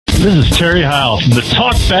This is Terry Howe from the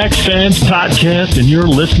Talkback Fans Podcast, and you're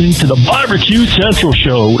listening to the Barbecue Central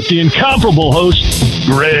Show with the incomparable host,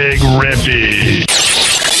 Greg Rempe.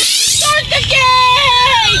 Start the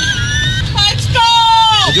game! Let's go!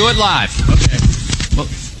 We'll do it live. Okay. Well,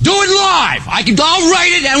 do it live! I'll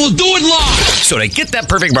write it and we'll do it live! So to get that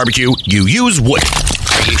perfect barbecue, you use wood.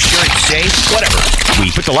 Are you sure it's safe? Whatever.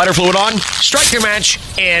 We put the lighter fluid on, strike your match,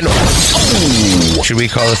 and... Oh! Should we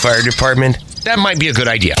call the fire department? That might be a good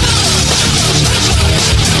idea.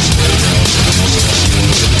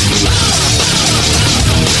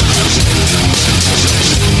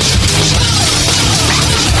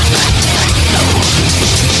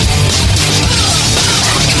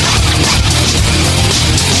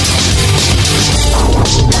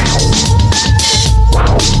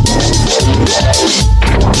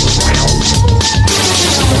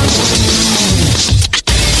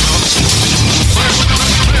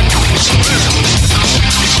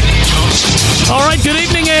 All right, good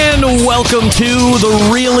evening and welcome to the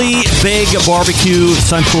Really Big Barbecue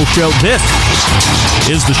Central Show. This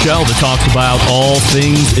is the show that talks about all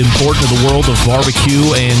things important to the world of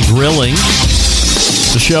barbecue and grilling.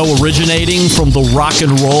 The show originating from the Rock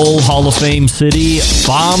and Roll Hall of Fame city,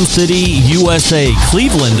 Bomb City, USA,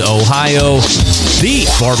 Cleveland, Ohio, the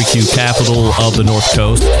barbecue capital of the North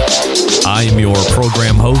Coast. I am your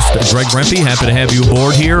program host, Greg Rempe. Happy to have you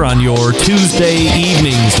aboard here on your Tuesday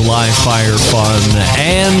evening's live fire fun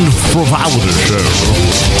and frivolity show.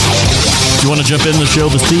 If you want to jump in the show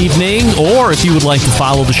this evening, or if you would like to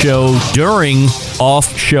follow the show during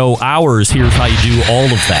off-show hours, here's how you do all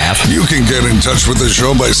of that. You can get in touch with the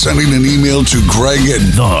show by sending an email to Greg at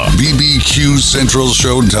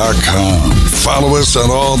bbqcentralshow.com. Follow us on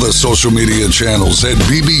all the social media channels at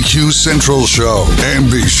BBQ Central Show. And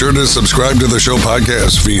be sure to subscribe to the show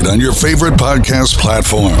podcast feed on your favorite podcast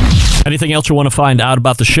platform. Anything else you want to find out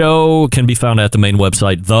about the show can be found at the main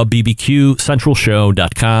website,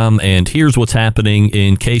 thebbqcentralshow.com. And here's what's happening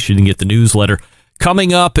in case you didn't get the newsletter.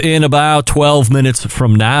 Coming up in about 12 minutes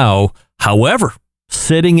from now, however,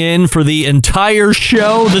 sitting in for the entire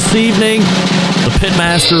show this evening, the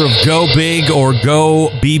pitmaster of Go Big or Go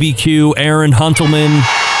BBQ, Aaron Huntelman,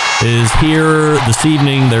 is here this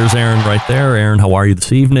evening. There's Aaron right there. Aaron, how are you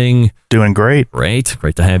this evening? Doing great. Great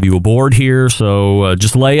to have you aboard here. So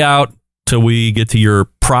just lay out till we get to your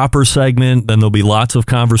proper segment. Then there'll be lots of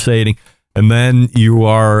conversating. And then you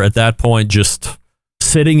are, at that point, just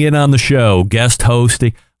sitting in on the show, guest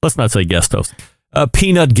hosting. Let's not say guest hosting.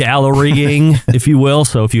 Peanut gallerying, if you will.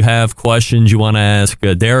 So if you have questions you want to ask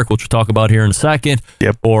Derrick, which we'll talk about here in a second,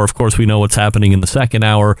 yep. Or, of course, we know what's happening in the second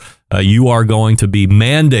hour, you are going to be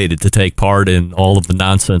mandated to take part in all of the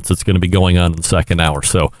nonsense that's going to be going on in the second hour.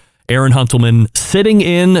 So Aaron Huntelman sitting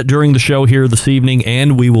in during the show here this evening,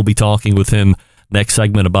 and we will be talking with him next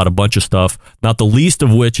segment about a bunch of stuff, not the least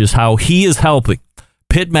of which is how he is helping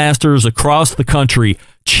pitmasters across the country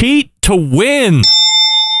cheat to win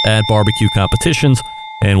at barbecue competitions,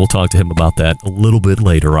 and we'll talk to him about that a little bit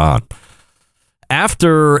later on.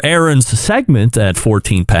 After Aaron's segment at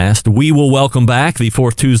 14 past, we will welcome back the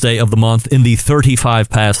fourth Tuesday of the month in the 35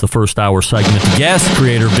 past the first hour segment guest,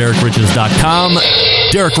 creator of DerrickRiches.com,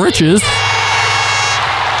 Derrick Riches.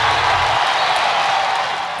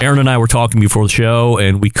 Aaron and I were talking before the show,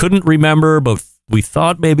 and we couldn't remember, but we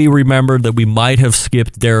thought maybe remembered that we might have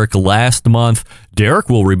skipped Derrick last month. Derrick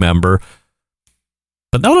will remember.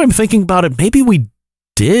 But now that I'm thinking about it, maybe we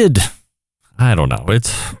did. I don't know.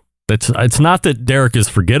 It's not that Derrick is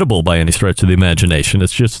forgettable by any stretch of the imagination.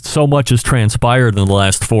 It's just so much has transpired in the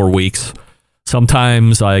last 4 weeks.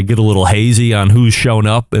 Sometimes I get a little hazy on who's shown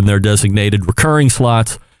up in their designated recurring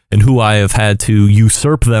slots and who I have had to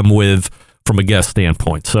usurp them with from a guest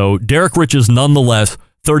standpoint. So Derrick Riches, nonetheless,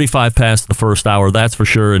 35 past the first hour, that's for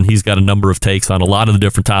sure, and he's got a number of takes on a lot of the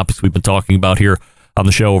different topics we've been talking about here on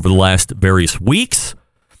the show over the last various weeks.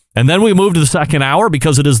 And then we move to the second hour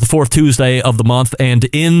because it is the fourth Tuesday of the month, and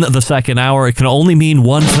in the second hour, it can only mean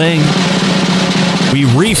one thing. We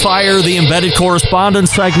refire the embedded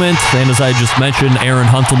correspondence segment, and as I just mentioned, Aaron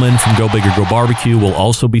Huntelman from Go Big or Go Barbecue will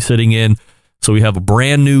also be sitting in. So we have a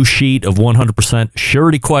brand new sheet of 100%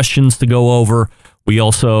 surety questions to go over. We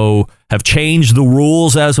also have changed the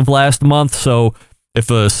rules as of last month, so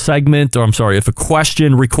if a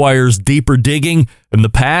question requires deeper digging, in the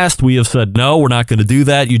past we have said, no, we're not going to do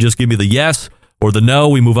that. You just give me the yes or the no.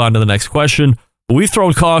 We move on to the next question. But we've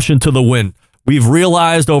thrown caution to the wind. We've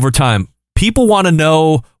realized over time, people want to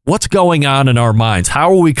know what's going on in our minds.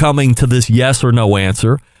 How are we coming to this yes or no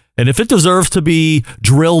answer? And if it deserves to be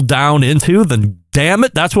drilled down into, then damn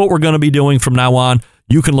it, that's what we're going to be doing from now on.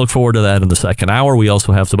 you can look forward to that in the second hour. We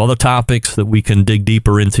also have some other topics that we can dig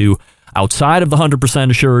deeper into outside of the 100%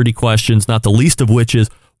 assurity questions, not the least of which is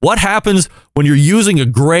what happens when you're using a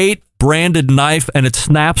great branded knife and it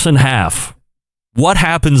snaps in half? What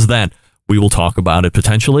happens then? We will talk about it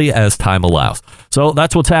potentially as time allows. So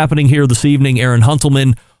that's what's happening here this evening. Aaron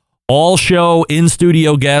Huntelman, all show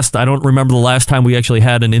in-studio guest. I don't remember the last time we actually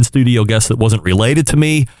had an in-studio guest that wasn't related to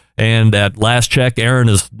me. And at last check, Aaron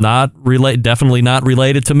is definitely not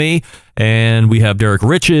related to me. And we have Derrick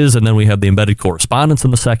Riches, and then we have the embedded correspondence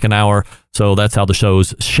in the second hour. So that's how the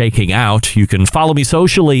show's shaking out. You can follow me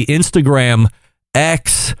socially, Instagram,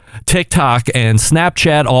 X, TikTok, and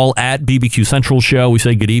Snapchat, all at BBQ Central Show. We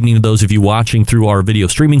say good evening to those of you watching through our video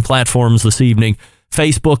streaming platforms this evening,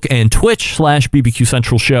 Facebook and Twitch/BBQ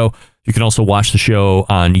Central Show. You can also watch the show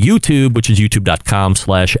on YouTube, which is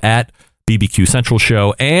youtube.com/at BBQ Central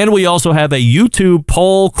Show. And we also have a YouTube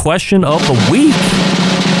poll question of the week.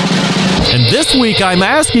 And this week I'm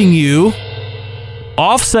asking you,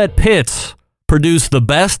 Offset Pits produce the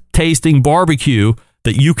best tasting barbecue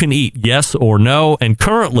that you can eat, yes or no? And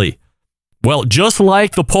currently, well, just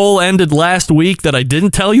like the poll ended last week that I didn't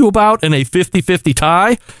tell you about in a 50-50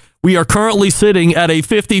 tie, we are currently sitting at a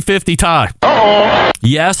 50-50 tie. Uh-oh.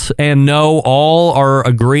 Yes and no, all are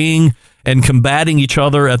agreeing and combating each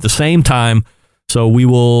other at the same time. So we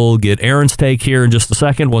will get Aaron's take here in just a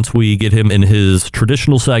second once we get him in his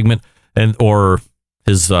traditional segment or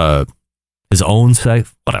his own segment,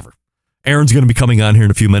 whatever. Aaron's going to be coming on here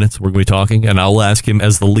in a few minutes. We're going to be talking, and I'll ask him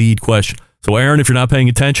as the lead question. So, Aaron, if you're not paying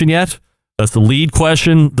attention yet, that's the lead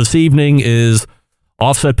question this evening is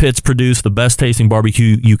Offset Pits produce the best tasting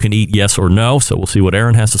barbecue you can eat, yes or no? So we'll see what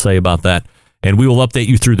Aaron has to say about that. And we will update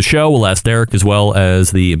you through the show. We'll ask Derrick as well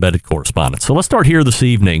as the embedded correspondent. So let's start here this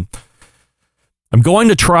evening. I'm going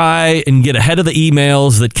to try and get ahead of the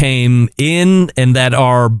emails that came in and that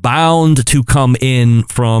are bound to come in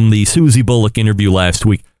from the Susie Bullock interview last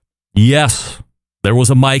week. Yes, there was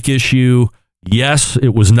a mic issue. Yes,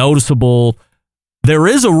 it was noticeable. There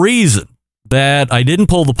is a reason that I didn't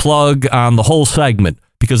pull the plug on the whole segment,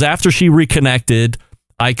 because after she reconnected,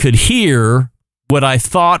 I could hear what I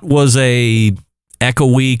thought was a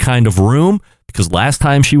echoey kind of room, because last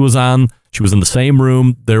time she was on, she was in the same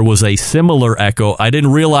room. There was a similar echo. I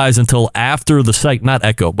didn't realize until after the not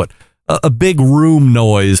echo, but a big room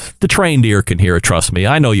noise. The trained ear can hear it, trust me.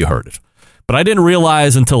 I know you heard it. But I didn't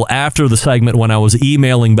realize until after the segment when I was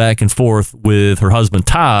emailing back and forth with her husband,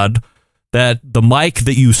 Todd, that the mic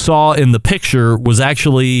that you saw in the picture was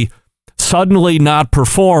actually suddenly not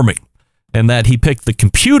performing, and that he picked the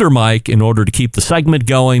computer mic in order to keep the segment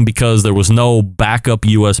going because there was no backup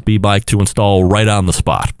USB mic to install right on the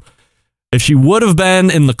spot. If she would have been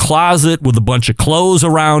in the closet with a bunch of clothes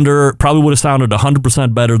around her, it probably would have sounded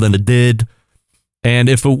 100% better than it did. And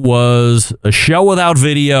if it was a show without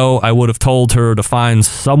video, I would have told her to find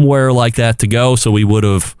somewhere like that to go, so we would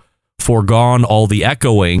have foregone all the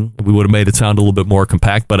echoing. We would have made it sound a little bit more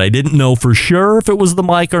compact, but I didn't know for sure if it was the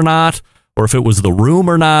mic or not, or if it was the room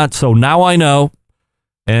or not. So now I know.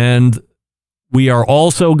 And we are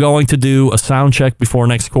also going to do a sound check before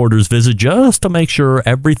next quarter's visit just to make sure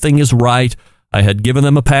everything is right. I had given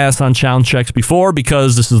them a pass on sound checks before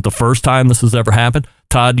because this is the first time this has ever happened.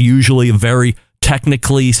 Todd, usually a very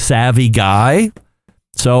technically savvy guy.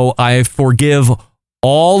 So I forgive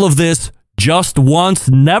all of this just once,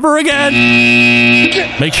 never again.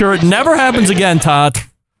 Make sure it never happens again, Todd.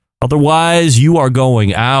 Otherwise, you are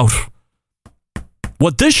going out.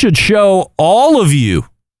 What this should show all of you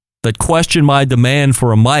that question my demand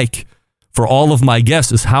for a mic for all of my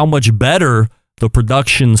guests is how much better the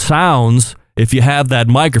production sounds if you have that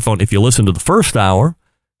microphone. If you listen to the first hour,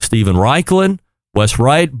 Steven Reichlin, Wes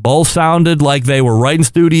Wright, both sounded like they were right in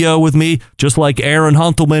studio with me, just like Aaron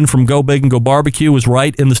Huntelman from Go Big and Go Barbecue was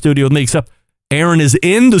right in the studio with me, except Aaron is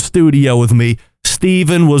in the studio with me.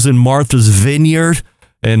 Steven was in Martha's Vineyard,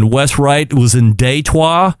 and Wes Wright was in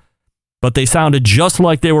Detroit, but they sounded just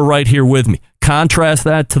like they were right here with me. Contrast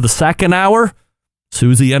that to the second hour,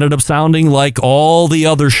 Susie ended up sounding like all the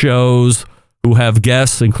other shows who have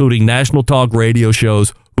guests, including national talk radio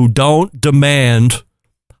shows, who don't demand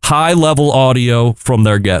high-level audio from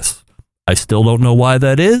their guests. I still don't know why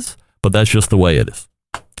that is, but that's just the way it is.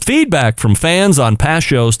 Feedback from fans on past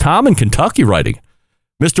shows. Tom in Kentucky writing,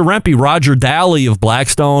 Mr. Rempe, Roger Daly of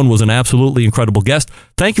Blackstone was an absolutely incredible guest.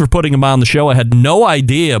 Thank you for putting him on the show. I had no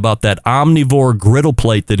idea about that omnivore griddle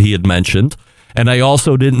plate that he had mentioned, and I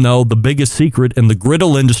also didn't know the biggest secret in the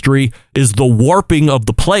griddle industry is the warping of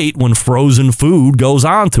the plate when frozen food goes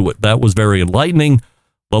onto it. That was very enlightening.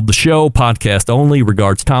 Love the show. Podcast only.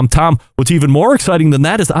 Regards, Tom. Tom, what's even more exciting than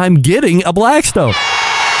that is I'm getting a Blackstone.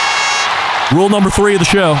 Rule number 3 of the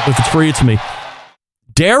show. If it's free, it's me.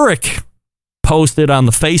 Derrick posted on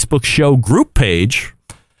the Facebook show group page,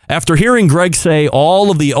 after hearing Greg say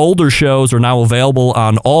all of the older shows are now available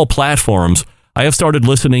on all platforms, I have started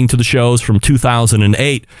listening to the shows from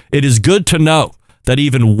 2008. It is good to know that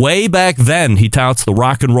even way back then, he touts the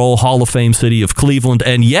Rock and Roll Hall of Fame city of Cleveland,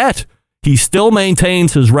 and yet he still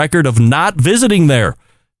maintains his record of not visiting there.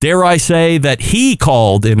 Dare I say that he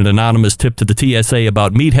called in an anonymous tip to the TSA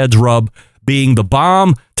about Meathead's Rub being the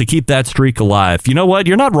bomb to keep that streak alive. You know what?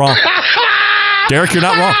 You're not wrong. Derrick, you're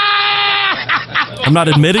not wrong. I'm not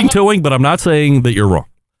admitting to it, but I'm not saying that you're wrong.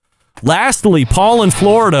 Lastly, Paul in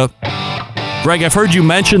Florida. Greg, I've heard you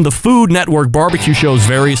mention the Food Network barbecue shows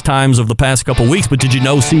various times over the past couple weeks, but did you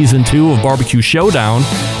know Season 2 of Barbecue Showdown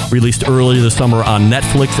released earlier this summer on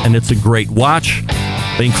Netflix, and it's a great watch?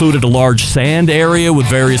 They included a large sand area with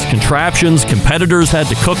various contraptions competitors had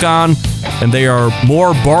to cook on, and they are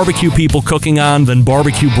more barbecue people cooking on than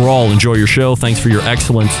Barbecue Brawl. Enjoy your show. Thanks for your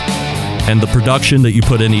excellence and the production that you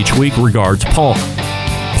put in each week. Regards, Paul.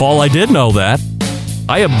 Paul, I did know that.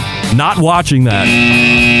 I am not watching that.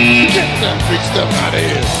 Get that big stuff out of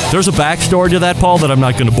here. There's a backstory to that, Paul, that I'm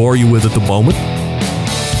not going to bore you with at the moment.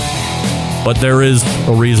 But there is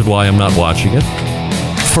a reason why I'm not watching it.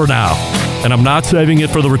 For now. And I'm not saving it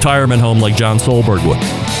for the retirement home like John Solberg would.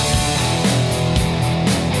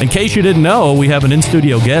 In case you didn't know, we have an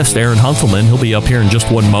in-studio guest, Aaron Hunselman. He'll be up here in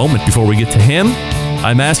just one moment. Before we get to him,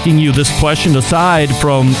 I'm asking you this question aside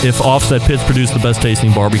from if Offset Pits produce the best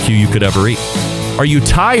tasting barbecue you could ever eat. Are you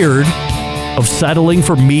tired of settling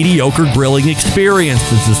for mediocre grilling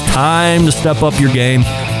experiences? It's time to step up your game,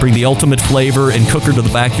 bring the ultimate flavor and cooker to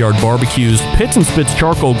the backyard barbecues. Pits and Spits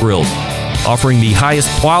Charcoal Grills, offering the highest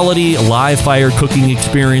quality live fire cooking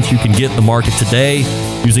experience you can get in the market today.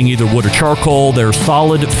 Using either wood or charcoal, their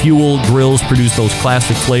solid fuel grills produce those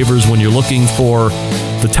classic flavors when you're looking for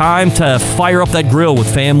the time to fire up that grill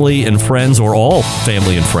with family and friends, or all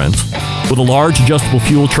family and friends. With a large adjustable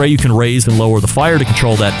fuel tray, you can raise and lower the fire to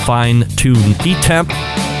control that fine-tuned heat temp.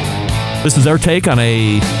 This is their take on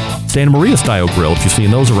a Santa Maria-style grill, if you've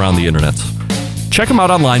seen those around the internet. Check them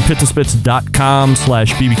out online,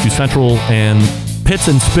 pitsandspits.com/BBQ Central, and Pits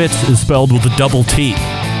and Spits is spelled with a double T.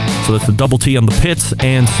 So that's the double T on the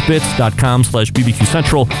pitsandspits.com/BBQ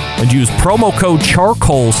Central, and use promo code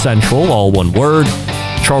Charcoal Central, all one word,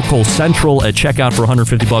 Charcoal Central at checkout for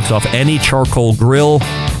 $150 off any charcoal grill.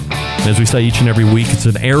 And as we say each and every week, it's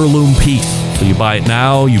an heirloom piece. So you buy it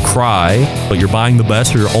now, you cry, but you're buying the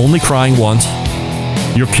best, or you're only crying once.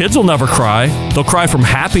 Your kids will never cry. They'll cry from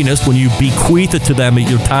happiness when you bequeath it to them at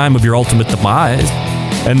your time of your ultimate demise.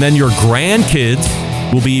 And then your grandkids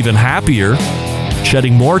will be even happier,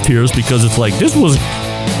 shedding more tears because it's like, this was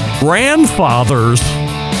grandfather's.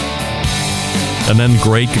 And then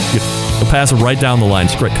great, you'll pass it right down the line.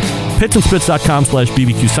 It's great.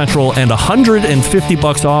 Pitsandspits.com/BBQ Central, and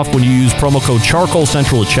 $150 off when you use promo code Charcoal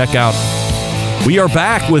Central at checkout. We are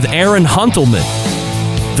back with Aaron Hunselman,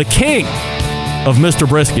 the king of Mr.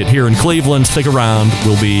 Brisket here in Cleveland. Stick around.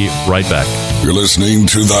 We'll be right back. You're listening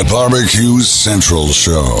to the Barbecue Central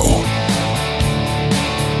Show.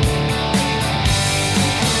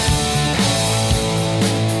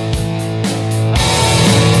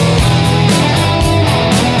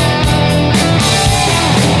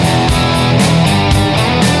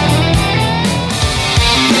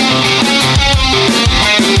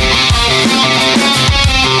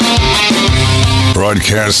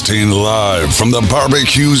 Broadcasting live from the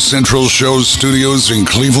Barbecue Central Show studios in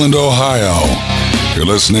Cleveland, Ohio. You're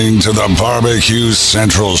listening to the Barbecue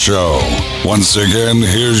Central Show. Once again,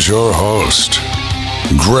 here's your host,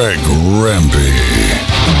 Greg Rempe.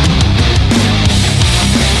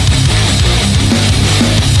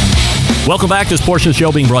 Welcome back. This portion of the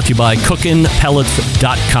show being brought to you by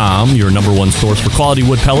cookinpellets.com, your number one source for quality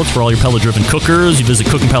wood pellets for all your pellet-driven cookers. You visit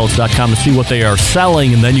cookinpellets.com to see what they are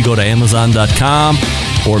selling, and then you go to amazon.com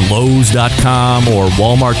or lowes.com or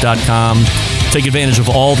walmart.com. Take advantage of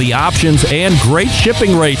all the options and great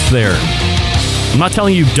shipping rates there. I'm not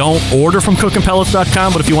telling you don't order from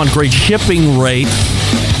cookinpellets.com, but if you want great shipping rates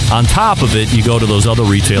on top of it, you go to those other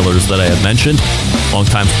retailers that I had mentioned.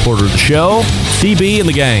 Longtime supporter of the show, CB and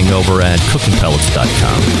the gang over at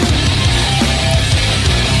cookinpellets.com.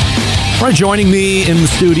 All right, joining me in the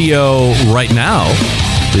studio right now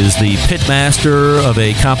is the pitmaster of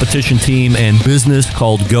a competition team and business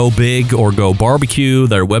called Go Big or Go Barbecue.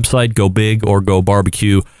 Their website,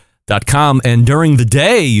 gobigorgobarbecue.com. And during the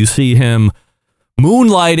day, you see him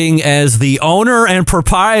moonlighting as the owner and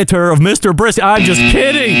proprietor of Mr. Brisket. I'm just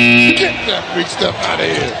kidding. Get that big stuff out of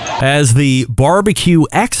here. As the barbecue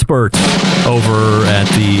expert over at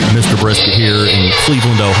the Mr. Brisket here in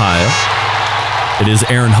Cleveland, Ohio. It is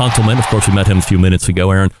Aaron Huntelman. Of course, we met him a few minutes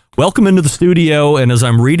ago. Aaron, welcome into the studio. And as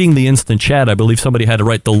I'm reading the instant chat, I believe somebody had to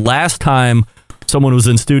write the last time someone was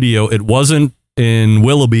in studio, it wasn't in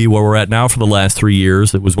Willoughby, where we're at now for the last 3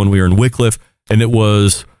 years. It was when we were in Wycliffe, and it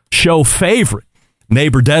was show favorite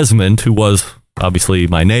neighbor Desmond, who was obviously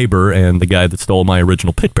my neighbor and the guy that stole my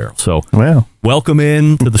original pit barrel. So, welcome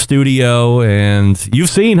in to the studio, and you've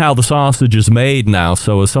seen how the sausage is made now.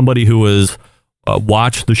 So, as somebody who has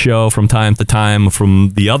watched the show from time to time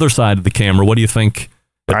from the other side of the camera, what do you think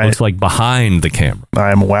it looks like behind the camera?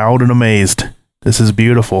 I am wowed and amazed. This is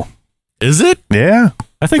beautiful. Is it? Yeah.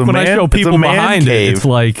 I think when I show people behind it, it's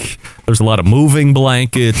like there's a lot of moving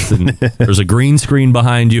blankets and there's a green screen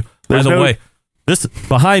behind you. By the way, this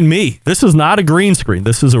behind me, this is not a green screen.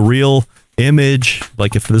 This is a real image.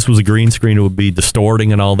 Like if this was a green screen, it would be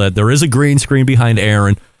distorting and all that. There is a green screen behind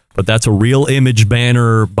Aaron, but that's a real image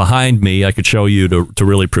banner behind me. I could show you to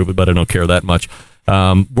really prove it, but I don't care that much.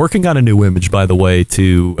 Working on a new image, by the way,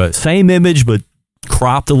 same image, but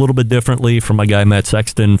cropped a little bit differently from my guy Matt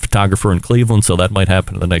Sexton, photographer in Cleveland, so that might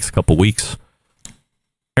happen in the next couple weeks.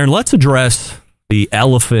 Aaron, let's address the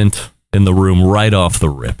elephant in the room right off the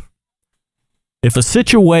rip. If a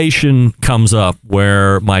situation comes up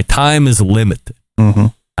where my time is limited,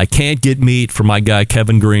 I can't get meat from my guy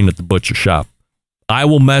Kevin Green at the butcher shop, I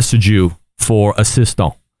will message you for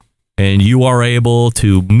assistant, and you are able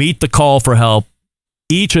to meet the call for help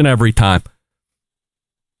each and every time.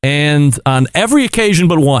 And on every occasion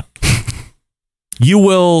but one, you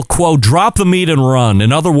will, quote, drop the meat and run.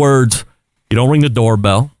 In other words, you don't ring the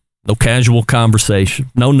doorbell, no casual conversation,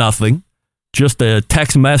 no nothing, just a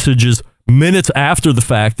text messages minutes after the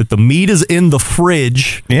fact that the meat is in the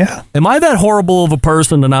fridge. Yeah. Am I that horrible of a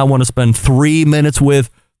person to not want to spend 3 minutes with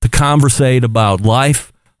to conversate about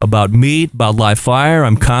life, about meat, about live fire?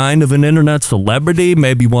 I'm kind of an internet celebrity.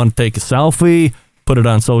 Maybe you want to take a selfie, put it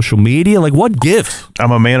on social media. Like, what gives?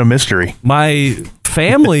 I'm a man of mystery. My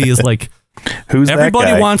family is like, who's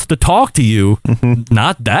everybody that guy? wants to talk to you.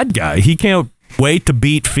 Not that guy. He can't wait to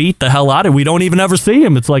beat feet the hell out of it. We don't even ever see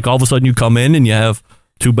him. It's like all of a sudden you come in and you have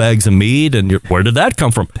 2 bags of meat, and where did that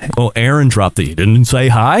come from? Oh, Aaron dropped it. He didn't say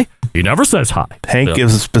hi. He never says hi. Hank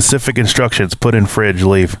gives specific instructions. Put in fridge,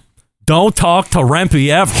 leave. Don't talk to Rempy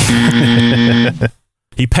ever.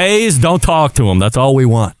 He pays, don't talk to him. That's all we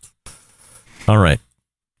want. All right.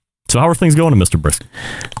 So how are things going to Mr. Brisket?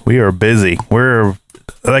 We are busy. We're,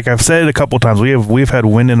 like I've said a couple times, we've had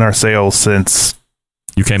wind in our sails since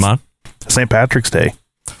you came on St. Patrick's Day.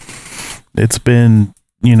 It's been,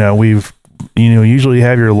 usually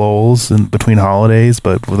have your lulls in between holidays,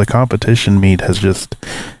 but the competition meet has just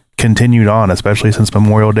continued on, especially since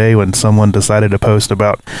Memorial Day when someone decided to post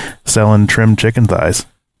about selling trimmed chicken thighs.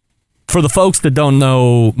 For the folks that don't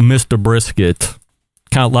know Mr. Brisket,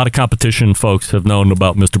 a lot of competition folks have known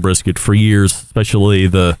about Mr. Brisket for years, especially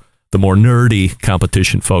the more nerdy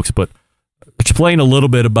competition folks. But explain a little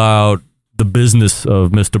bit about the business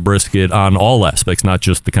of Mr. Brisket on all aspects, not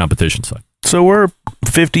just the competition side. So we're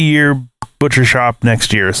 50-year butcher shop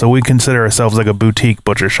next year, so we consider ourselves like a boutique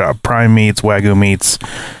butcher shop. Prime meats, Wagyu meats,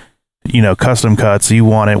 custom cuts. You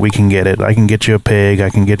want it, we can get it. I can get you a pig, I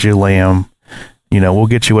can get you lamb. We'll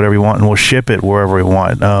get you whatever you want, and we'll ship it wherever we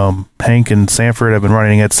want. Hank and Sanford have been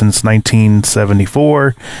running it since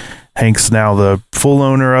 1974. Hank's now the full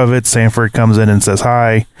owner of it. Sanford comes in and says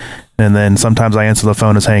hi, and then sometimes I answer the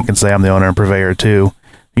phone as Hank and say I'm the owner and purveyor too.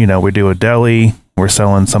 We do a deli. We're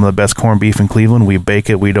selling some of the best corned beef in Cleveland. We bake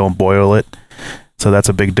it. We don't boil it. So that's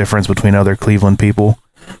a big difference between other Cleveland people.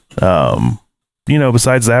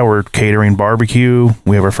 Besides that, we're catering barbecue.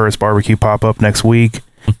 We have our first barbecue pop-up next week.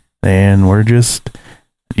 And we're just,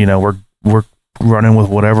 we're running with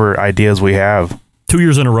whatever ideas we have. 2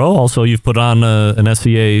 years in a row. Also, you've put on an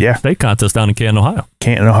SCA steak contest down in Canton, Ohio.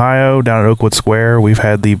 Canton, Ohio, down at Oakwood Square. We've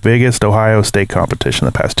had the biggest Ohio steak competition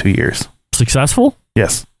the past 2 years. Successful?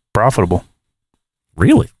 Yes. Profitable.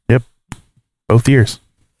 Really? Yep. Both years.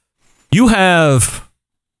 You have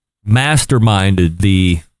masterminded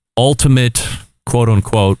the ultimate,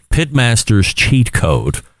 quote-unquote, pitmaster's cheat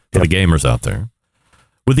code for the gamers out there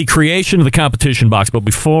with the creation of the competition box. But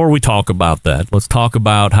before we talk about that, let's talk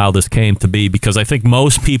about how this came to be, because I think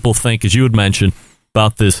most people think, as you had mentioned,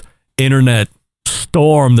 about this internet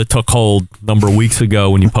storm that took hold a number of weeks ago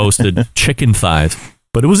when you posted chicken thighs.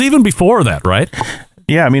 But it was even before that, right?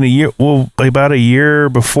 Yeah, I mean, about a year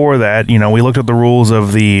before that, we looked at the rules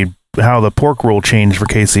of the how the pork rule changed for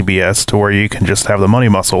KCBS to where you can just have the money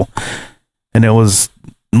muscle. And it was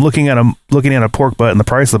looking at a pork butt and the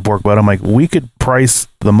price of the pork butt. I'm like, we could price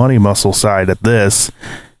the money muscle side at this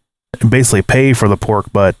and basically pay for the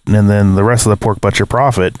pork butt, and then the rest of the pork butt's your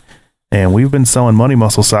profit. And we've been selling money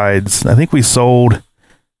muscle sides. I think we sold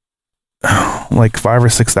like $5,000 or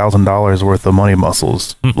 $6,000 worth of money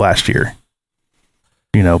muscles last year.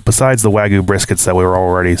 You know, besides the Wagyu briskets that we were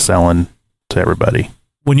already selling to everybody.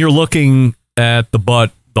 When you're looking at the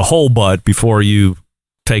butt, the whole butt, before you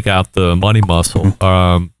take out the money muscle,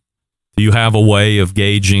 do you have a way of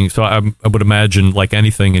gauging? So I would imagine, like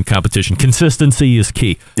anything in competition, consistency is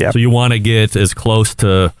key. Yep. So you want to get as close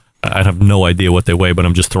to, I have no idea what they weigh, but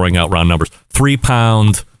I'm just throwing out round numbers, 3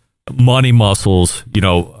 pound money muscles, you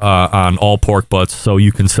know, on all pork butts, so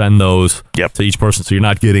you can send those to each person. So you're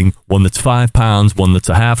not getting one that's 5 pounds, one that's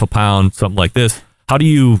a half a pound, something like this. How do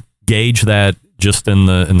you gauge that just in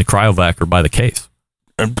the cryovac or by the case?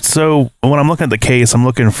 So when I'm looking at the case, I'm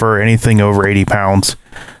looking for anything over 80 pounds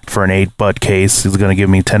for an 8 butt case. It's going to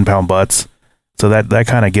give me 10 pound butts. So that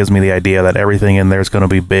kind of gives me the idea that everything in there is going to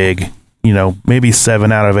be big, you know, maybe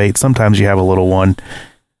 7 out of 8. Sometimes you have a little one.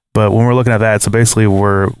 But when we're looking at that, so basically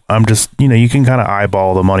I'm just, you know, you can kind of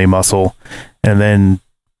eyeball the money muscle, and then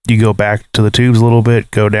you go back to the tubes a little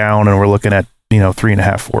bit, go down, and we're looking at, you know,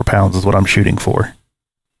 3.5, 4 pounds is what I'm shooting for.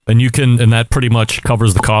 And that pretty much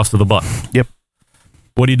covers the cost of the butt. Yep.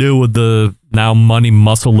 What do you do with the now money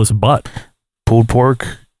muscleless butt? Pulled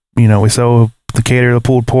pork. You know, we sell the cater the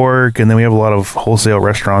pulled pork, and then we have a lot of wholesale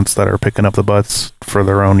restaurants that are picking up the butts for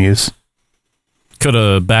their own use. Could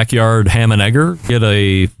a backyard ham and egger get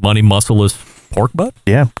a money muscleless pork butt?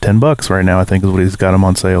 Yeah, $10 right now, I think, is what he's got them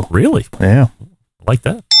on sale. Really? Yeah. I like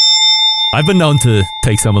that. I've been known to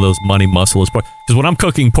take some of those money muscleless pork, because when I'm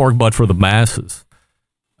cooking pork butt for the masses,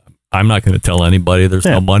 I'm not going to tell anybody there's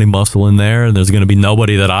no money muscle in there, and there's going to be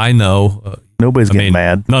nobody that I know. Nobody's getting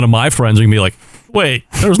mad. None of my friends are going to be like, wait,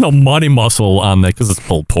 there's no money muscle on that because it's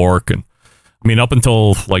pulled pork. And I mean, up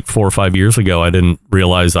until like 4 or 5 years ago, I didn't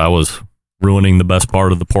realize I was ruining the best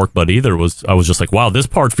part of the pork butt either. I was just like, wow, this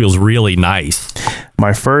part feels really nice.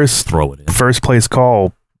 My first place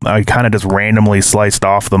call, I kind of just randomly sliced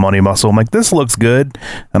off the money muscle. I'm like, this looks good.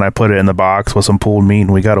 And I put it in the box with some pulled meat,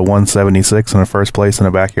 and we got a 176 in the first place in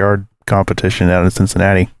a backyard competition out in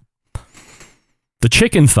Cincinnati. The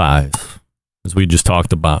chicken thighs, as we just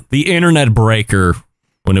talked about, the internet breaker,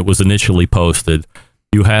 when it was initially posted,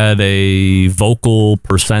 you had a vocal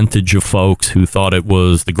percentage of folks who thought it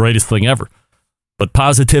was the greatest thing ever. But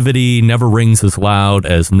positivity never rings as loud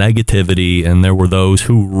as negativity, and there were those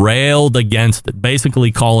who railed against it,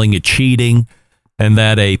 basically calling it cheating, and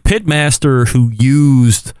that a pitmaster who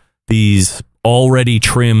used these already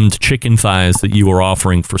trimmed chicken thighs that you were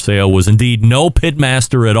offering for sale was indeed no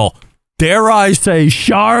pitmaster at all. Dare I say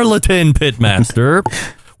charlatan pitmaster.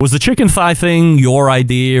 Was the chicken thigh thing your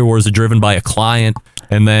idea, or was it driven by a client,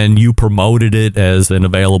 and then you promoted it as an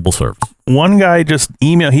available service? One guy just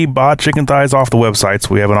emailed, he bought chicken thighs off the websites.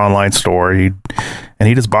 We have an online store. He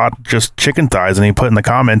just bought just chicken thighs, and he put in the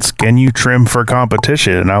comments, can you trim for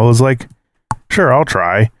competition? And I was like, sure, I'll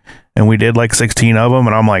try. And we did like 16 of them,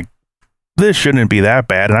 and I'm like, this shouldn't be that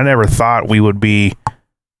bad. And I never thought we would be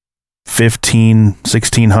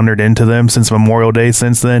 1,600 into them since Memorial Day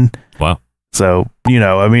since then. Wow. So, you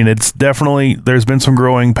know, I mean, it's definitely, there's been some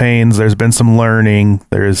growing pains. There's been some learning.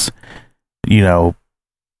 There's, you know,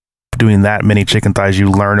 doing that many chicken thighs, you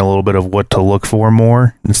learn a little bit of what to look for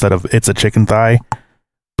more instead of it's a chicken thigh.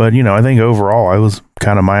 But, you know, I think overall, it was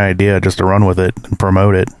kind of my idea just to run with it and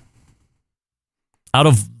promote it. Out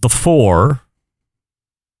of the 4,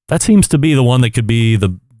 that seems to be the one that could be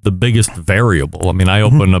the biggest variable. I mean, I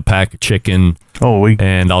open a pack of chicken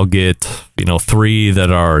and I'll get, you know, 3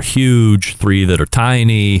 that are huge, 3 that are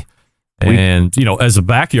tiny. And, you know, as a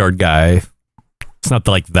backyard guy, it's not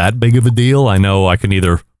like that big of a deal. I know I can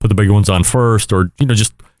either put the bigger ones on first or, you know,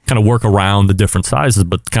 just kind of work around the different sizes.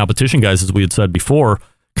 But competition guys, as we had said before,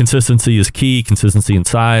 consistency is key. Consistency in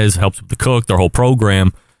size helps with the cook, their whole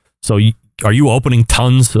program. So are you opening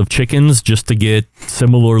tons of chickens just to get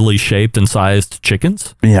similarly shaped and sized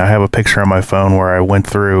chickens? Yeah, I have a picture on my phone where I went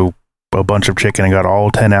through a bunch of chicken and got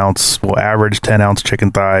all 10 ounce, well, average 10 ounce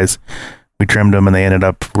chicken thighs. We trimmed them and they ended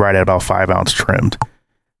up right at about 5 ounce trimmed.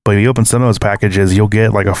 But if you open some of those packages, you'll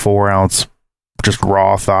get like a 4 ounce just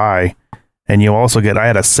raw thigh. And you'll also get, I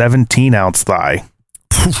had a 17 ounce thigh,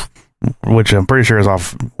 which I'm pretty sure is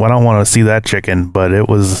off. Well, I don't want to see that chicken, but it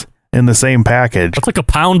was in the same package. That's like a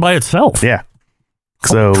pound by itself. Yeah.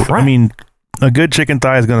 So, I mean, a good chicken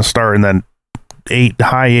thigh is going to start in that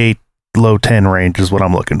high 8, low 10 range is what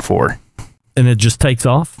I'm looking for. and it just takes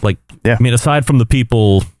off. Like, Yeah. I mean, aside from the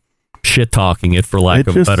people shit talking it, for lack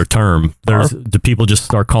of a better term, do people just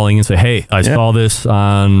start calling and say, "Hey, I saw this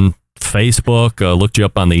on Facebook, looked you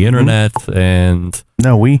up on the internet," and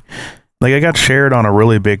no, I got shared on a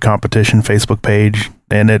really big competition Facebook page,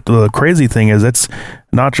 and the crazy thing is, it's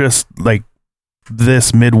not just like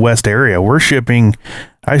this Midwest area.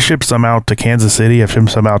 I shipped some out to Kansas City. I've shipped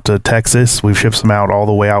some out to Texas. We've shipped some out all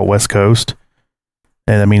the way out West Coast.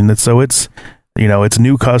 And I mean, it's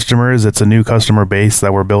new customers. It's a new customer base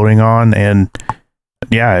that we're building on. And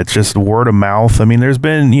yeah, it's just word of mouth. I mean, there's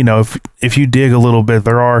been, if you dig a little bit,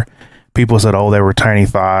 there are people said, "Oh, they were tiny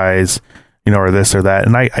thighs, or this or that."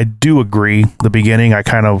 And I do agree. The beginning, I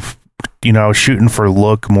kind of, I was shooting for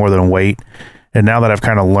look more than weight. And now that I've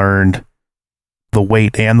kind of learned the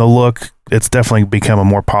weight and the look, it's definitely become a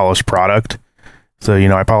more polished product. So,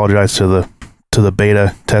 I apologize to the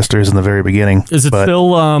beta testers in the very beginning. Is it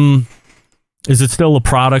still a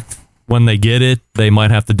product when they get it? They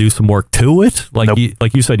might have to do some work to it. Like, nope.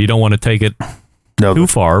 Like you said, you don't want to take it too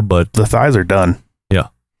far, but the thighs are done. Yeah.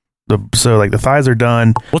 So the thighs are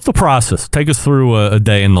done. What's the process? Take us through a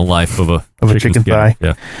day in the life of a chicken thigh.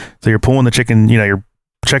 Yeah. So you're pulling the chicken, you're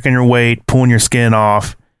checking your weight, pulling your skin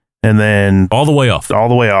off, and then all the way off.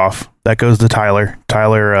 That goes to Tyler.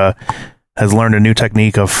 Tyler has learned a new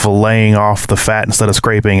technique of filleting off the fat instead of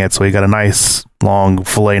scraping it. So he got a nice long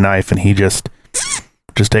fillet knife, and he just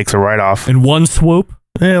takes it right off in one swoop.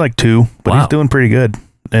 Like two, but he's doing pretty good.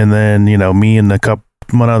 And then me and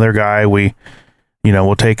one other guy,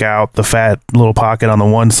 we'll take out the fat little pocket on the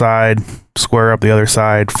one side, square up the other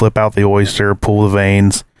side, flip out the oyster, pull the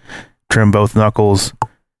veins, trim both knuckles,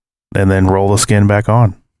 and then roll the skin back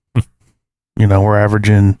on. We're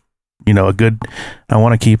averaging, I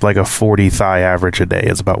want to keep like a 40 thigh average a day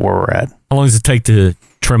is about where we're at. How long does it take to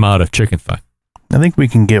trim out a chicken thigh? I think we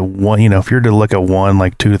can get one, if you're to look at one,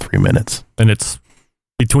 like 2 to 3 minutes. And it's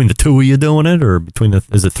between the two of you doing it, or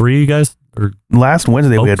is it three of you guys? Or last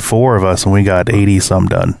Wednesday we had 4 of us and we got 80 some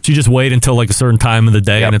done. So you just wait until like a certain time of the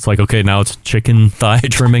day, and it's like, okay, now it's chicken thigh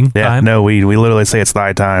trimming time? No, we literally say it's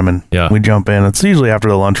thigh time, and we jump in. It's usually after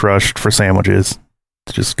the lunch rush for sandwiches.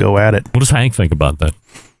 Just go at it. What does Hank think about that?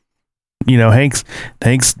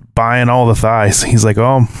 Hank's buying all the thighs. He's like,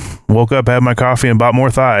 "Oh, woke up, had my coffee, and bought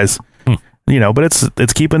more thighs." But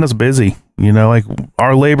it's keeping us busy. Like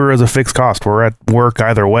our labor is a fixed cost. We're at work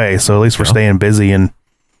either way, so at least we're staying busy and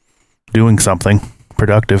doing something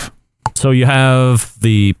productive. So you have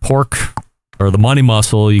the pork or the money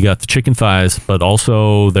muscle, you got the chicken thighs, but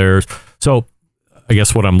also so I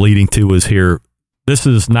guess what I'm leading to is here, this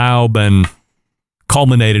has now been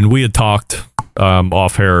culminated. We had talked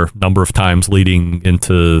off air a number of times leading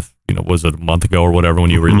into, was it a month ago or whatever, when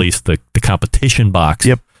you released the competition box?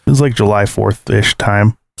 Yep. It was like July 4th-ish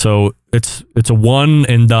time. So it's a one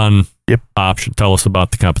and done option. Tell us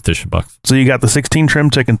about the competition box. So you got the 16 trim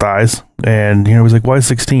chicken thighs, and he was like, "Why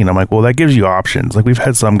 16?" I'm like, "Well, that gives you options." Like, we've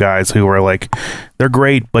had some guys who are like, they're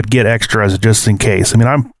great, but get extras just in case. I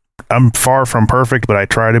mean, I'm far from perfect, but I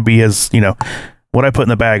try to be as, what I put in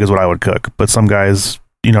the bag is what I would cook. But some guys,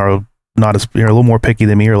 are not as, a little more picky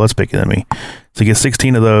than me or less picky than me. So you get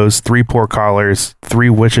 16 of those, 3 pork collars, 3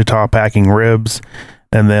 Wichita packing ribs,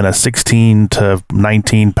 and then a 16 to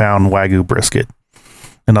 19 pound Wagyu brisket.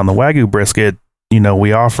 And on the Wagyu brisket,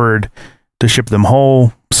 we offered to ship them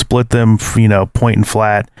whole, split them, point and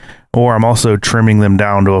flat, or I'm also trimming them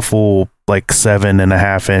down to a full, like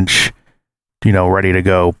 7.5 inch, ready to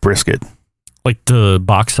go brisket. Like the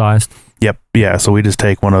box sized? Yep. Yeah. So we just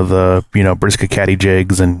take one of the, brisket caddy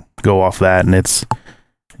jigs and go off that, and it's,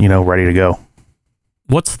 ready to go.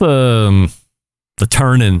 What's the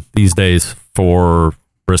turn-in these days for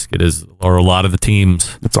brisket? Or a lot of the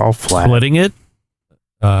teams, it's all flat, splitting it,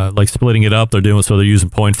 like splitting it up. They're doing so they're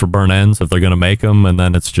using point for burn ends if they're going to make them, and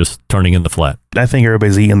then it's just turning in the flat. I think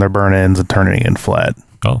everybody's eating their burn ends and turning it in flat.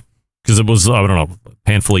 Oh, because it was, I don't know, a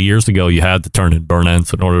handful of years ago you had to turn in burn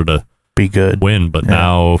ends in order to be good, win, but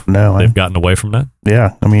now they've gotten away from that.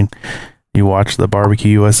 Yeah, I mean, you watched the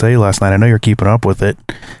Barbecue USA last night. I know you're keeping up with it.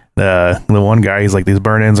 The one guy, he's like, "These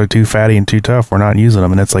burn ends are too fatty and too tough. We're not using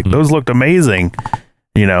them." And it's like, those looked amazing,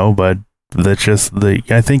 but that's just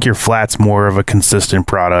I think your flat's more of a consistent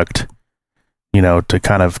product, to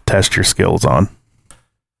kind of test your skills on.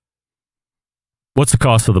 What's the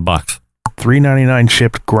cost of the box? $3.99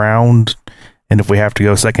 shipped ground. And if we have to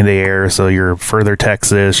go second day air, so you're further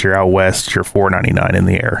Texas, you're out west, you're $4.99 in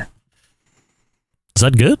the air. Is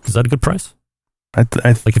that good? Is that a good price?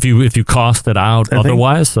 Like if you cost it out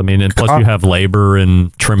otherwise, I mean, and plus you have labor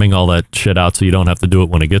and trimming all that shit out, so you don't have to do it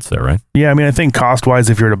when it gets there, right? Yeah, I mean, I think cost wise,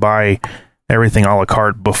 if you're to buy Everything a la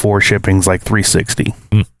carte before shipping's like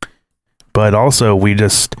 $360. But also, we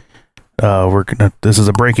just this is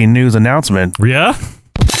a breaking news announcement. Yeah.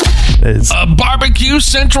 A Barbecue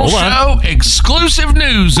Central Show exclusive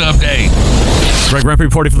news update. Greg Rempe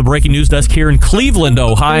reporting for the breaking news desk here in Cleveland,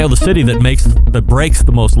 Ohio, the city that breaks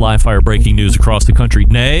the most live fire breaking news across the country,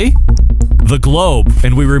 nay, the globe.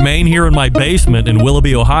 And we remain here in my basement in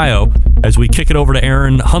Willoughby, Ohio, as we kick it over to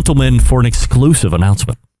Aaron Huntelman for an exclusive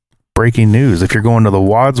announcement. Breaking news: if you're going to the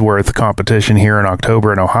Wadsworth competition here in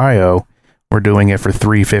October in Ohio, we're doing it for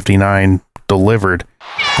 $359 delivered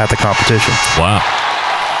at the competition. Wow.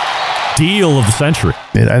 Deal of the century.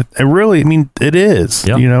 It really, I mean, it is.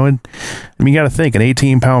 Yep. You know, and I mean, you got to think an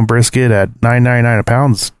 18-pound brisket at $9.99 a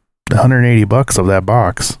pound's $180 of that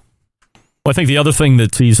box. Well, I think the other thing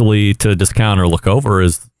that's easily to discount or look over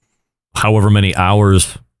is however many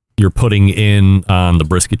hours you're putting in on the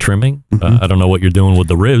brisket trimming. I don't know what you're doing with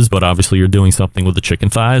the ribs, but obviously you're doing something with the chicken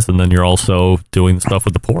thighs, and then you're also doing the stuff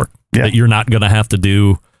with the pork that you're not going to have to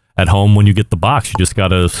do at home when you get the box. You just got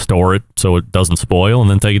to store it so it doesn't spoil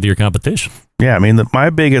and then take it to your competition. Yeah, I mean, my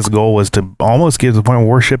biggest goal was to almost get to the point where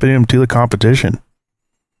we're shipping them to the competition.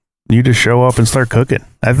 You just show up and start cooking.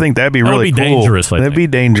 I think that'd be really cool. Dangerous. That'd be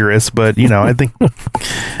dangerous, but you know, I think,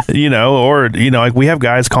 like we have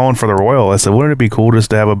guys calling for the Royal. I said, wouldn't it be cool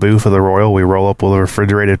just to have a booth of the Royal? We roll up with a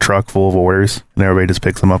refrigerated truck full of orders, and everybody just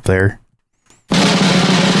picks them up there.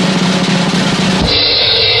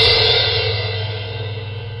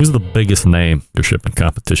 Who's the biggest name you're shipping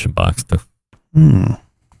competition box to?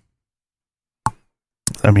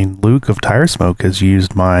 I mean, Luke of Tire Smoke has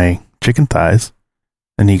used my chicken thighs,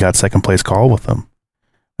 and he got second place call with them.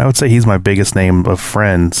 I would say he's my biggest name of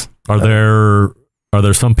friends. Are there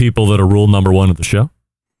some people that are rule number one of the show?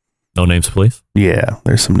 No names, please. Yeah,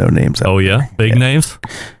 there's some no names. Oh yeah, big names.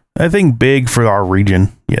 I think big for our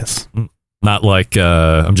region. Yes. Not like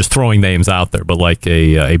I'm just throwing names out there, but like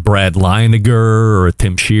a Brad Leiniger or a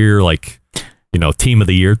Tim Shear, like team of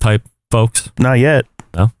the year type folks. Not yet.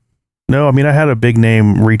 No. I mean, I had a big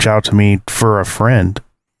name reach out to me for a friend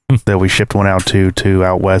that we shipped one out to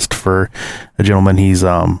out west for a gentleman. He's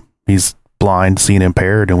blind, seeing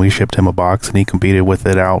impaired, and we shipped him a box, and he competed with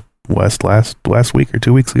it out west last week or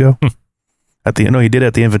 2 weeks ago. He did it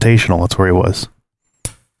at the Invitational. That's where he was.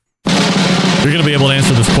 You're going to be able to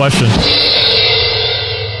answer this question.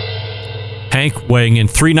 Hank weighing in,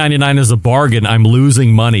 $3.99 is a bargain. I'm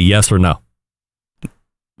losing money. Yes or no?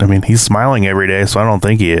 I mean, he's smiling every day, so I don't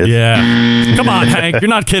think he is. Yeah. Come on, Hank. You're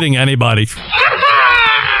not kidding anybody.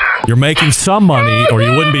 You're making some money, or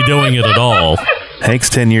you wouldn't be doing it at all. Hank's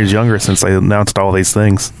 10 years younger since I announced all these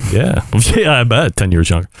things. Yeah. Yeah, I bet. 10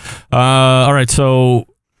 years younger. All right, so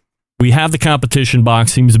we have the competition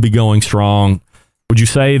box. Seems to be going strong. Would you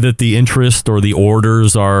say that the interest or the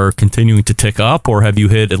orders are continuing to tick up, or have you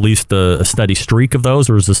hit at least a steady streak of those,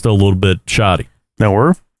 or is it still a little bit shoddy?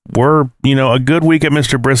 No, we're a good week at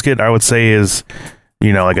Mr. Brisket, I would say, is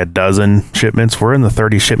like a dozen shipments. We're in the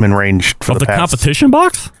 30 shipment range for the past. Competition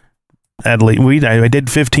box? At least I did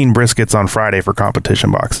 15 briskets on Friday for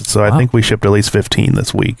competition boxes, so I think we shipped at least 15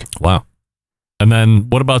 this week. Wow. And then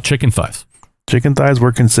what about chicken thighs? Chicken thighs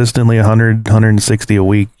were consistently 100, 160 a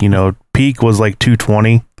week. Peak was like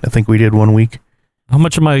 220. I think we did 1 week. How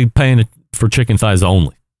much am I paying for chicken thighs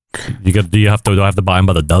only? Do I have to buy them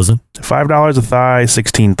by the dozen? $5 a thigh,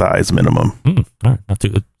 16 thighs minimum. All right, not too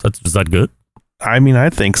good. Is that good? I mean, I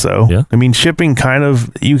think so. Yeah. I mean, shipping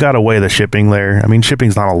you got to weigh the shipping there. I mean,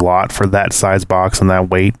 shipping's not a lot for that size box and that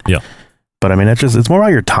weight. Yeah. But I mean, it's more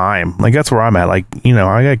about your time. Like, that's where I'm at. Like,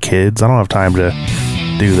 I got kids. I don't have time to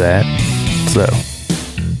do that. So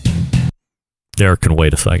Derrick can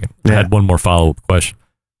wait a second. I had one more follow-up question.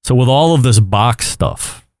 So with all of this box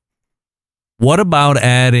stuff, what about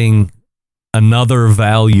adding another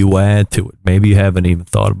value add to it? Maybe you haven't even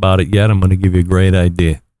thought about it yet. I'm going to give you a great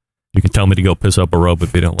idea. You can tell me to go piss up a rope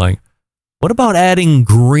if you don't like it. What about adding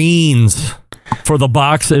greens for the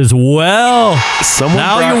box as well?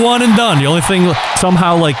 You're one and done. The only thing,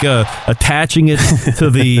 somehow, like attaching it to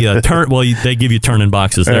the turn. Well, they give you turn-in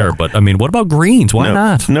boxes there, but I mean, what about greens? Why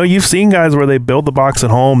not? No, you've seen guys where they build the box at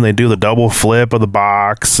home. They do the double flip of the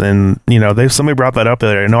box, and somebody brought that up the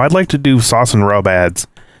other day. No, I'd like to do sauce and rub ads.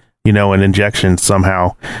 An injection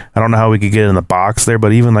somehow. I don't know how we could get it in the box there,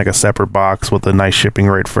 but even like a separate box with a nice shipping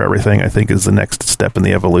rate for everything, I think is the next step in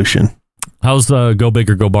the evolution. How's the Go Big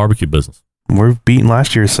or Go Barbecue business? We're beating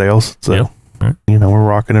last year's sales, so right. We're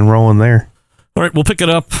rocking and rolling there. All right, we'll pick it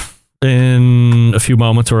up in a few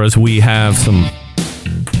moments, or as we have some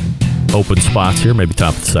open spots here, maybe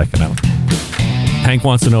top of the second hour. Hank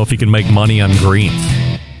wants to know if he can make money on greens.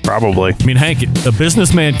 Probably. I mean, Hank, a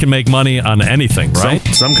businessman can make money on anything, right?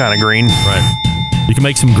 Some kind of green. Right. You can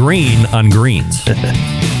make some green on greens.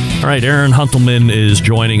 All right, Aaron Huntelman is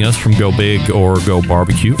joining us from Go Big or Go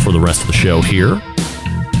Barbecue for the rest of the show here.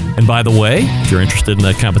 And by the way, if you're interested in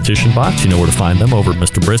that competition box, you know where to find them over at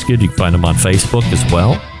Mr. Brisket. You can find them on Facebook as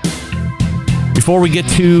well. Before we get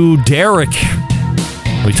to Derrick,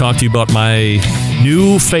 we talked to you about my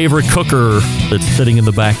new favorite cooker that's sitting in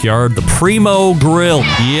the backyard, the Primo Grill.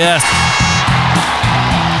 Yes.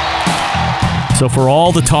 So for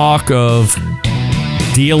all the talk of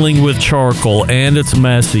dealing with charcoal, and it's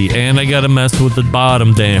messy, and I got to mess with the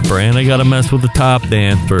bottom damper, and I got to mess with the top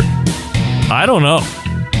damper, I don't know.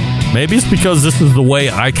 Maybe it's because this is the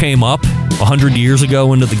way I came up 100 years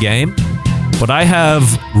ago into the game, but I have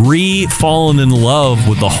fallen in love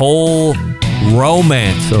with the whole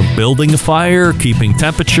romance of building a fire, keeping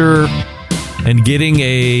temperature, and getting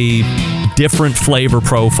a different flavor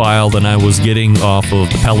profile than I was getting off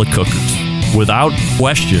of the pellet cookers, without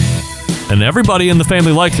question. And everybody in the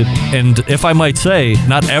family likes it. And if I might say,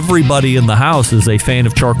 not everybody in the house is a fan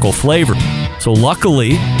of charcoal flavor. So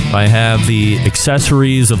luckily, I have the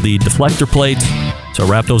accessories of the deflector plates. So I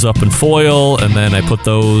wrap those up in foil, and then I put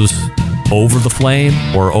those over the flame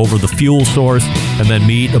or over the fuel source, and then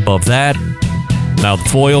meat above that. Now, the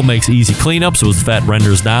foil makes easy cleanup, so as the fat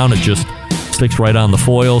renders down, it just sticks right on the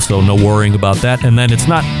foil, so no worrying about that. And then it's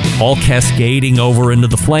not all cascading over into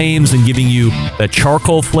the flames and giving you that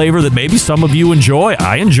charcoal flavor that maybe some of you enjoy.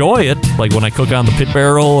 I enjoy it. Like when I cook on the pit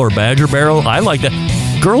barrel or badger barrel, I like that.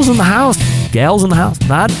 Girls in the house, gals in the house,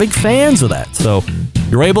 not big fans of that. So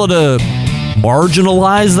you're able to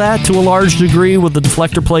marginalize that to a large degree with the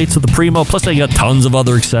deflector plates of the Primo. Plus, they got tons of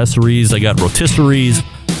other accessories. They got rotisseries.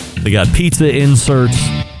 They got pizza inserts.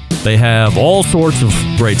 They have all sorts of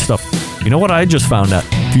great stuff. You know what I just found out?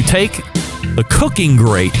 If you take the cooking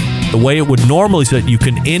grate, the way it would normally sit, you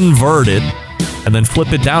can invert it and then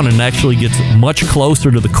flip it down, and it actually gets much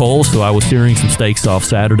closer to the coals. So I was searing some steaks off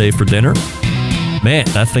Saturday for dinner. Man,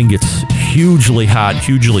 that thing gets hugely hot,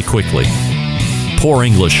 hugely quickly. Poor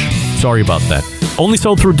English. Sorry about that. Only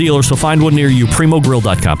sold through dealers, so find one near you.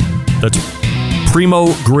 PrimoGrill.com. That's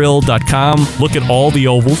PrimoGrill.com. Look at all the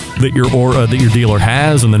ovals that your dealer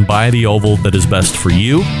has, and then buy the oval that is best for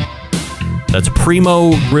you. That's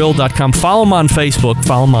PrimoGrill.com. Follow them on Facebook.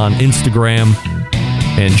 Follow them on Instagram.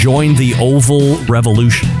 And join the Oval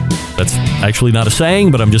Revolution. That's actually not a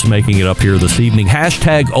saying, but I'm just making it up here this evening.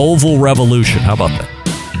 Hashtag Oval Revolution. How about that?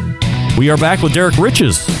 We are back with Derrick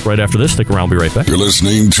Riches right after this. Stick around. We'll be right back. You're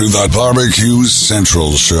listening to the Barbecue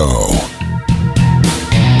Central Show.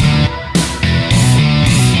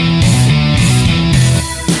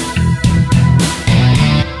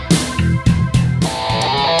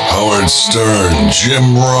 Howard Stern,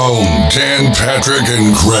 Jim Rome, Dan Patrick,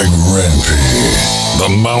 and Greg Rempe. The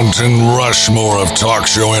Mountain Rushmore of talk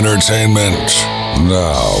show entertainment.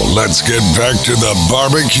 Now, let's get back to the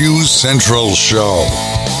Barbecue Central Show.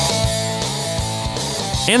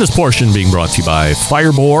 And this portion being brought to you by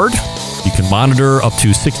Fireboard. You can monitor up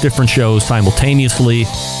to 6 different shows simultaneously.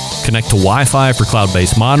 Connect to Wi-Fi for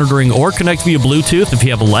cloud-based monitoring, or connect via Bluetooth. If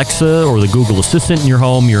you have Alexa or the Google Assistant in your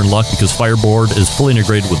home, you're in luck because Fireboard is fully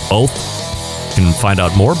integrated with both. You can find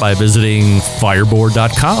out more by visiting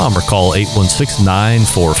fireboard.com or call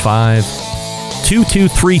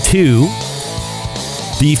 816-945-2232.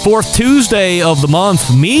 The fourth Tuesday of the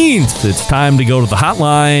month means it's time to go to the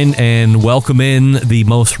hotline and welcome in the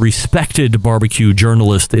most respected barbecue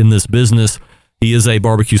journalist in this business. He is a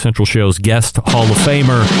Barbecue Central Show's guest Hall of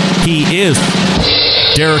Famer. He is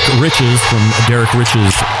Derrick Riches from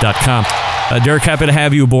DerrickRiches.com. Derrick, happy to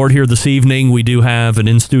have you aboard here this evening. We do have an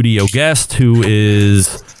in-studio guest who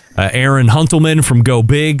is Aaron Huntelman from Go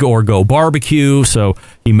Big or Go Barbecue, so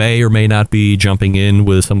he may or may not be jumping in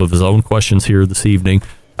with some of his own questions here this evening.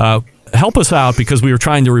 Help us out, because we were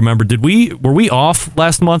trying to remember, were we off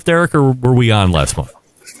last month, Derrick, or were we on last month?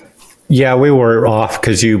 Yeah, we were off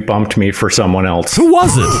because you bumped me for someone else. Who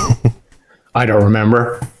was it? I don't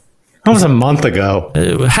remember. That was a month ago.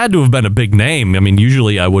 It had to have been a big name. I mean,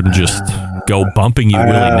 usually I wouldn't just go bumping you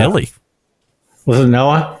willy-nilly. Was it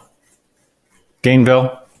Noah?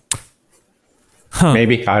 Gainville? Huh.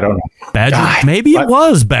 Maybe. I don't know. Maybe it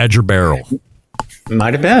was Badger Barrel.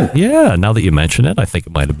 Might have been. Yeah, now that you mention it, I think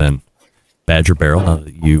it might have been Badger Barrel. Now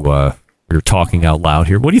that you're talking out loud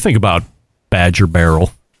here. What do you think about Badger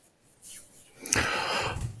Barrel?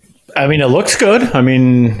 I mean, it looks good. I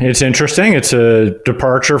mean, it's interesting. It's a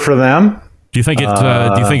departure for them. Do you think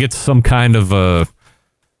it's some kind of a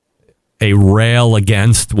rail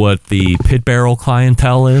against what the pit barrel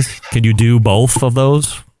clientele is? Can you do both of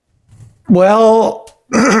those? Well,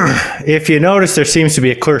 if you notice, there seems to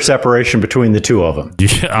be a clear separation between the two of them.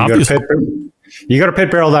 Yeah, obviously. You go to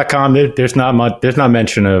pitbarrel.com. There's not much. There's not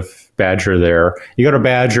mention of Badger there. You go to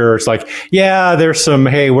Badger. It's like, yeah, there's some.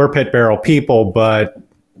 Hey, we're Pit Barrel people, but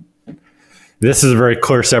this is a very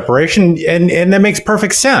clear separation, and that makes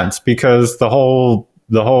perfect sense because the whole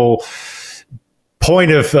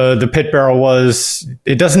point of the Pit Barrel was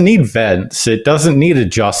it doesn't need vents. It doesn't need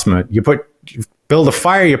adjustment. You build a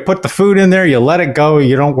fire, you put the food in there, you let it go,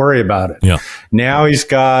 you don't worry about it. Yeah. Now he's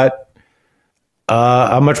got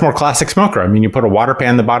a much more classic smoker. I mean, you put a water pan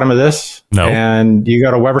in the bottom of this, and you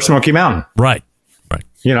got a Weber Smoky Mountain. Right.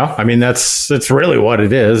 You know, I mean, that's really what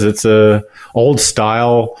it is. It's a old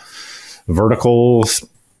style vertical,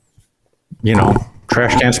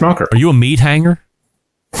 trash can smoker. Are you a meat hanger?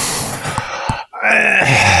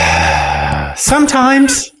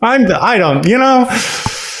 Sometimes I don't,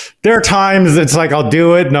 there are times it's like I'll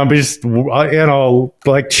do it and I'll just,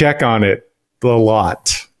 like check on it a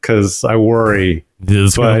lot because I worry.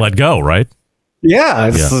 It's going to let go, right?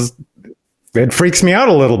 Yeah. It freaks me out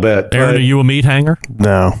a little bit. Aaron, are you a meat hanger?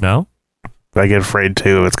 No. No? I get afraid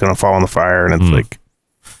too. It's going to fall in the fire and it's like.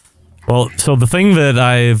 Well, so the thing that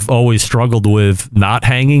I've always struggled with not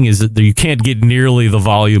hanging is that you can't get nearly the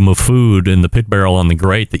volume of food in the Pit Barrel on the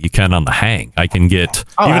grate that you can on the hang. I can get,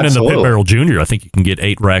 even absolutely. in the Pit Barrel Junior, I think you can get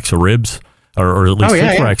 8 racks of ribs or at least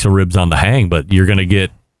 6 racks of ribs on the hang, but you're going to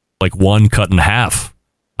get like one cut in half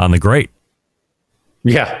on the grate.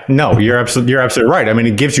 Yeah, no, you're absolutely right. I mean,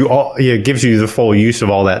 it gives you the full use of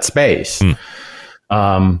all that space.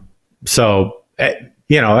 So,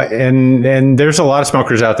 and there's a lot of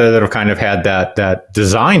smokers out there that have kind of had that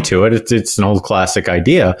design to it. It's an old classic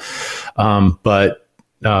idea. But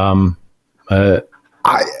I've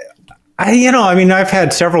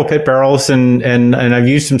had several Pit Barrels and I've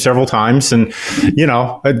used them several times, and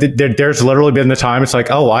there's literally been the time it's like,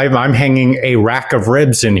 oh, I'm hanging a rack of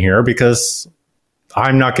ribs in here because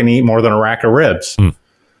I'm not going to eat more than a rack of ribs.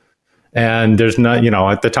 And there's not,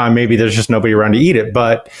 at the time, maybe there's just nobody around to eat it,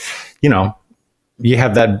 but you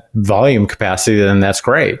have that volume capacity, then that's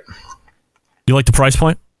great. You like the price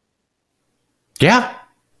point? Yeah.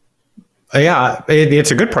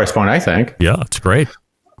 It's a good price point, I think. Yeah, it's great.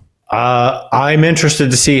 I'm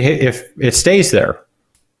interested to see if it stays there.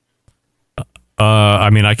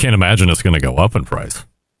 I can't imagine it's going to go up in price.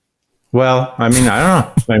 Well, I don't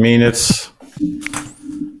know.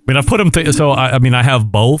 I've put them. I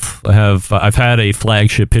have both. I've had a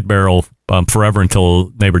flagship Pit Barrel forever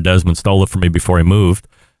until neighbor Desmond stole it from me before he moved,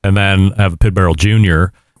 and then I have a Pit Barrel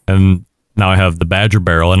Junior, and now I have the Badger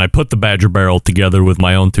Barrel, and I put the Badger Barrel together with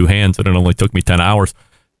my own 2 hands, and it only took me 10 hours.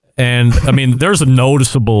 And there's a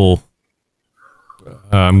noticeable.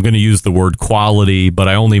 I'm going to use the word quality, but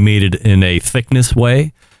I only mean it in a thickness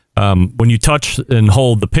way. When you touch and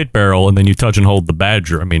hold the Pit Barrel, and then you touch and hold the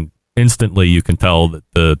Badger, instantly you can tell that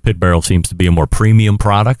the Pit Barrel seems to be a more premium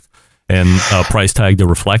product and price tag to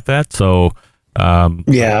reflect that. So, I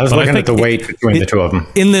was looking at the weight between the two of them.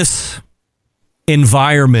 In this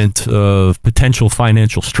environment of potential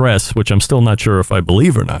financial stress, which I'm still not sure if I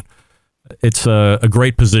believe or not, it's a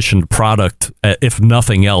great positioned product, if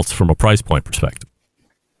nothing else, from a price point perspective.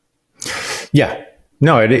 Yeah,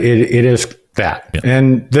 no, it is that. Yeah.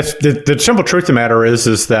 And the simple truth of the matter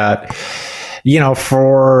is that,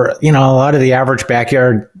 for, a lot of the average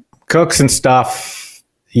backyard cooks and stuff,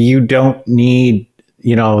 you don't need,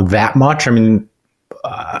 that much.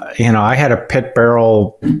 I had a Pit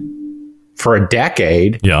Barrel for a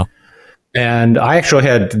decade. Yeah. And I actually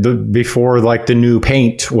had before the new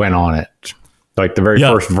paint went on it, like the very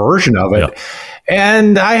first version of it. Yeah.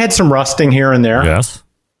 And I had some rusting here and there. Yes.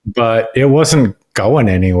 But it wasn't going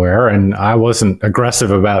anywhere, and I wasn't aggressive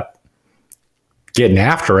about getting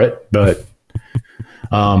after it. But,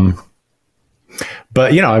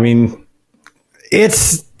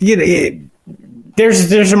 it's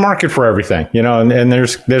there's a market for everything, and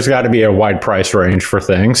there's got to be a wide price range for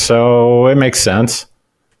things, so it makes sense.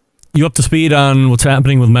 You up to speed on what's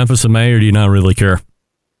happening with Memphis in May, or do you not really care?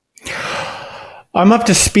 I'm up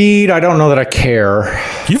to speed. I don't know that I care.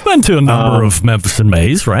 You've been to a number of Memphis in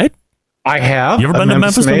Mays, right? I have. You ever been to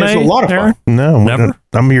Memphis in May? A lot of fun. No, never.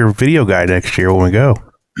 I'm your video guy next year when we go.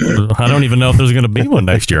 I don't even know if there's going to be one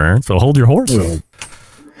next year, Aaron. So hold your horses.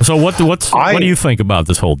 So what do you think about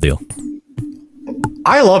this whole deal?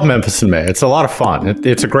 I love Memphis in May. It's a lot of fun.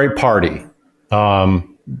 It's a great party,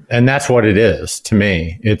 and that's what it is to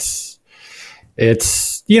me. It's they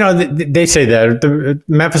say that the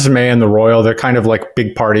Memphis in May and the Royal, they're kind of like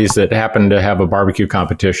big parties that happen to have a barbecue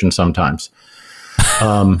competition sometimes.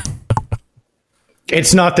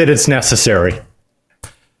 It's not that it's necessary.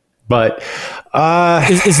 But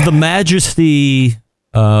is the majesty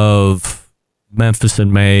of Memphis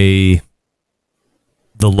in May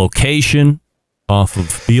the location off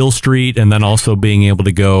of Beale Street, and then also being able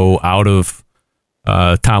to go out of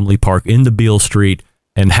Tom Lee Park into Beale Street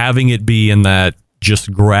and having it be in that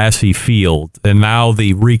just grassy field, and now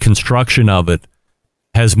the reconstruction of it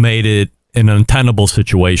has made it an untenable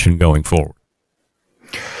situation going forward?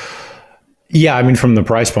 Yeah, I mean, from the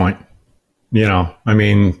price point, I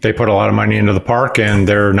mean, they put a lot of money into the park, and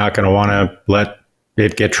they're not going to want to let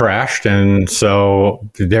it get trashed, and so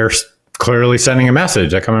they're clearly sending a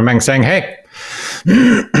message. They're coming back and saying, hey,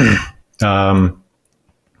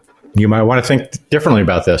 you might want to think differently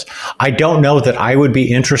about this. I don't know that I would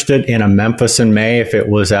be interested in a Memphis in May if it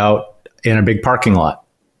was out in a big parking lot.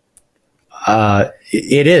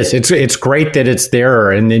 It is. It's great that it's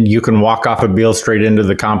there, and then you can walk off of Beale Street into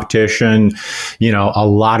the competition. A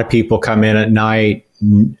lot of people come in at night.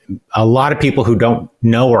 A lot of people who don't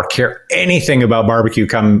know or care anything about barbecue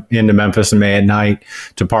come into Memphis in May at night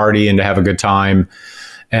to party and to have a good time.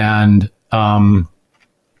 And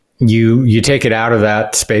you take it out of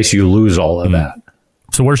that space, you lose all of that.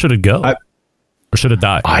 So where should it go? Or should it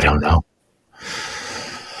die? I don't know.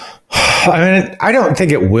 I mean, I don't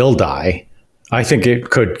think it will die. I think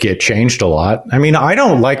it could get changed a lot. I mean, I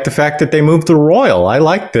don't like the fact that they moved the Royal. I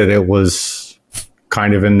like that it was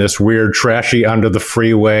kind of in this weird, trashy, under the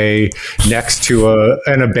freeway next to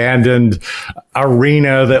an abandoned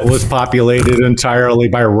arena that was populated entirely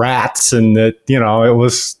by rats, and that, it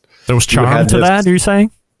was... There was charm to that, are you saying?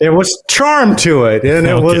 There was charm to it, and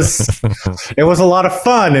it was a lot of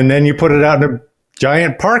fun, and then you put it out in a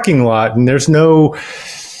giant parking lot, and there's no...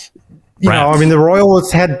 I mean, the Royal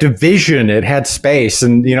had division, it had space,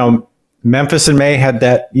 and, Memphis in May had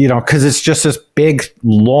that, because it's just this big,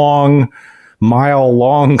 mile-long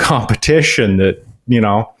competition that,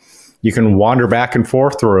 you can wander back and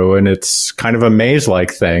forth through, and it's kind of a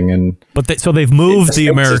maze-like thing. So they've moved the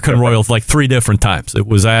American Royal like 3 different times. It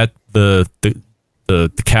was at the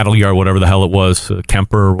cattle yard, whatever the hell it was,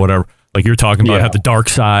 Kemper or whatever. Like you're talking about, have the dark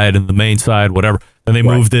side and the main side, whatever. Then they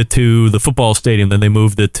moved it to the football stadium. Then they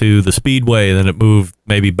moved it to the Speedway. And then it moved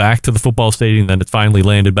maybe back to the football stadium. Then it finally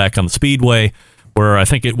landed back on the Speedway, where I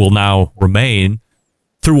think it will now remain.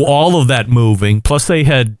 Through all of that moving, plus they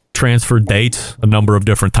had transferred dates a number of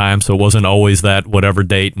different times, so it wasn't always that whatever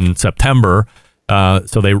date in September.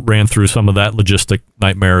 So they ran through some of that logistic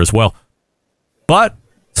nightmare as well. But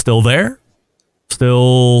still there,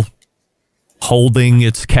 still holding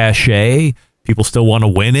its cachet. People still want to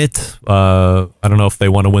win it. I don't know if they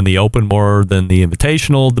want to win the Open more than the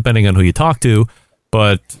Invitational, depending on who you talk to.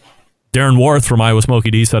 But Darren Worth from Iowa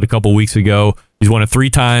Smoky D said a couple weeks ago, he's won it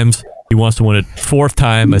 3 times. He wants to win it 4th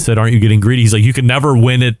time. I said, aren't you getting greedy? He's like, you can never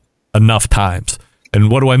win it enough times.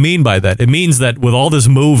 And what do I mean by that? It means that with all this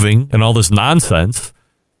moving and all this nonsense,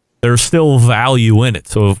 there's still value in it.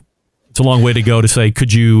 So it's a long way to go to say,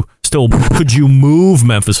 could you move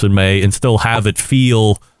Memphis in May and still have it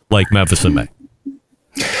feel like Memphis in May?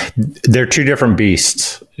 They're 2 different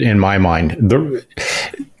beasts in my mind. The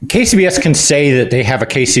KCBS can say that they have a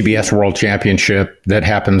KCBS World Championship that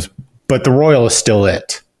happens, but the Royal is still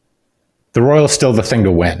it. The Royal is still the thing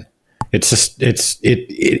to win. It's just it's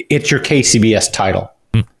your KCBS title,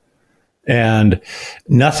 and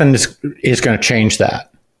nothing is going to change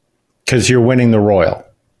that because you're winning the Royal.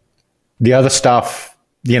 The other stuff,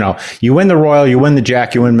 you win the Royal, you win the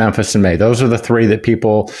Jack, you win Memphis in May. Those are the 3 that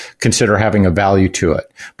people consider having a value to it.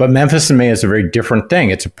 But Memphis in May is a very different thing.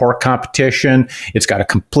 It's a pork competition. It's got a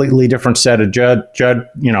completely different set of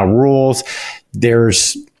rules.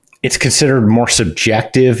 It's considered more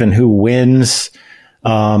subjective in who wins.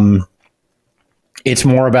 It's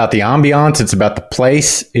more about the ambiance. It's about the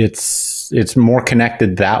place. It's more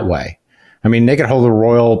connected that way. I mean, they could hold the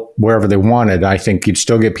Royal wherever they wanted. I think you'd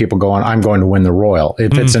still get people going, I'm going to win the Royal.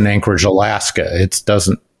 If it's in Anchorage, Alaska, it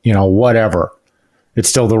doesn't, whatever. It's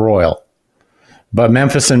still the Royal. But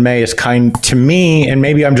Memphis in May is to me, and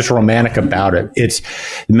maybe I'm just romantic about it. It's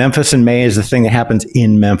Memphis in May is the thing that happens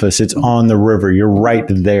in Memphis. It's on the river. You're right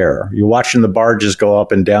there. You're watching the barges go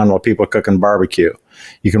up and down while people are cooking barbecue.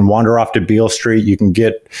 You can wander off to Beale Street. You can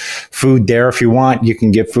get food there if you want. You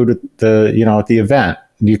can get food at at the event.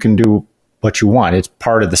 You can do what you want. It's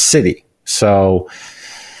part of the city. So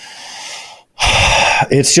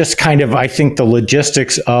it's just kind of, I think, the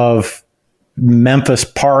logistics of Memphis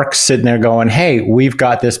Park sitting there going, hey, we've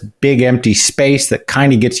got this big empty space that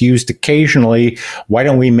kind of gets used occasionally. Why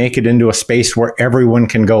don't we make it into a space where everyone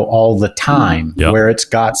can go all the time, where it's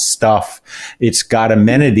got stuff, it's got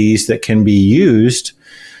amenities that can be used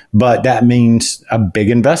But that means a big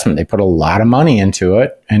investment. They put a lot of money into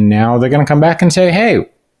it, and now they're going to come back and say, hey,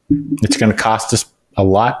 it's going to cost us a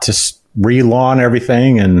lot to relawn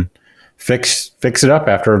everything and fix it up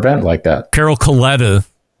after an event like that. Carol Coletta,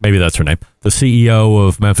 maybe that's her name, the CEO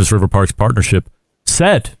of Memphis River Parks Partnership,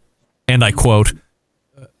 said, and I quote,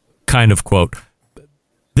 kind of quote,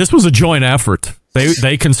 this was a joint effort.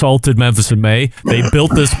 They consulted Memphis and May. They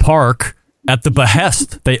built this park at the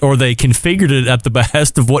behest. They configured it at the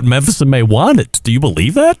behest of what Memphis and May wanted. Do you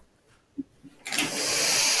believe that?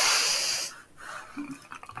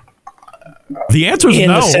 The answer is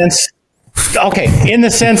no. In the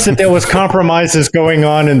sense that there was compromises going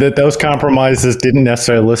on and that those compromises didn't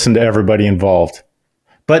necessarily listen to everybody involved.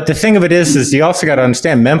 But the thing of it is you also got to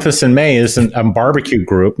understand Memphis and May isn't a barbecue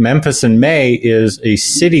group. Memphis and May is a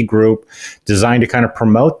city group designed to kind of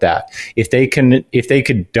promote that. If they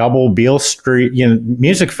could double Beale Street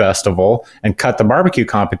Music Festival and cut the barbecue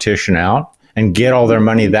competition out and get all their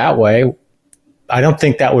money that way, I don't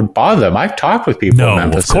think that would bother them. I've talked with people in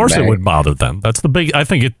Memphis. Of course it would bother them. That's the big. I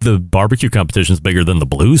think the barbecue competition is bigger than the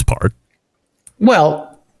blues part. Well,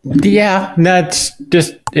 yeah, that's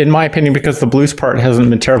just in my opinion because the blues part hasn't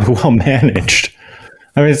been terribly well managed.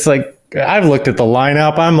 I mean, it's like I've looked at the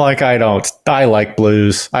lineup. I'm like, I like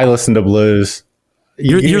blues. I listen to blues.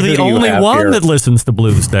 You're the only one that listens to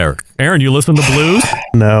blues, Derrick. Aaron, you listen to blues?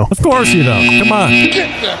 No. Of course you don't. Come on. Get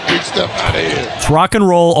that big stuff out of here. It's rock and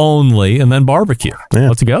roll only, and then barbecue. Yeah.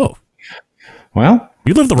 Let's go. Well,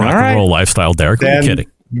 you live the rock and roll lifestyle, Derrick. Are you kidding?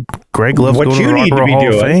 Greg loves going to the Rock and Roll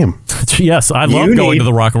Hall of Fame. Yes, I love going to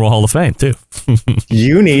the Rock and Roll Hall of Fame, too.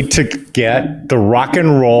 You need to get the Rock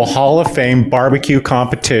and Roll Hall of Fame barbecue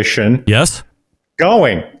competition. Yes.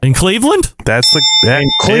 Going. In Cleveland? In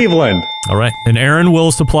Cleveland. All right. And Aaron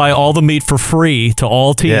will supply all the meat for free to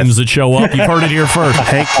all teams that show up. You've heard it here first.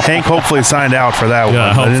 Hank hopefully signed out for that one.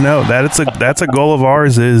 I didn't know. That's a goal of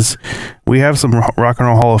ours is we have some Rock and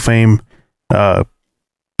Roll Hall of Fame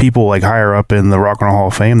people like higher up in the Rock and Roll Hall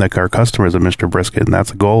of Fame that are customers of Mr. Brisket, and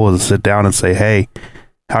that's a goal is to sit down and say, hey,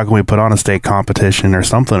 how can we put on a steak competition or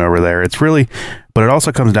something over there? It's really, but it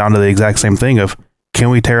also comes down to the exact same thing of, can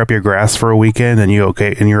we tear up your grass for a weekend and you're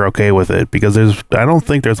okay with it? Because I don't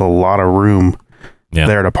think there's a lot of room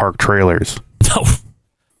there to park trailers.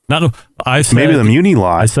 No. I said, maybe the Muni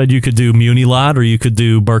lot. I said you could do Muni lot or you could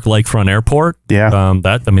do Burke Lakefront Airport. Yeah.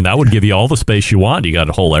 That would give you all the space you want. You got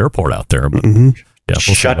a whole airport out there. But we'll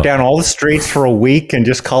shut down all the streets for a week and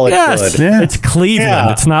just call it good. Yeah. It's Cleveland.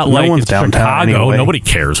 Yeah. It's not like it's Chicago. Anyway. Nobody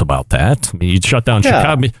cares about that. I mean, you'd shut down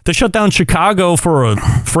Chicago. They shut down Chicago for a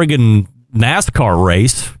friggin' NASCAR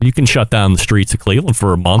race. You can shut down the streets of Cleveland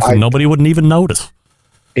for a month and nobody wouldn't even notice.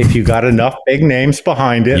 If you got enough big names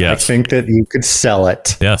behind it, I think that you could sell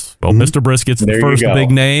it. Yes. Well, Mr. Brisket's the first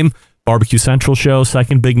big name. Barbecue Central show,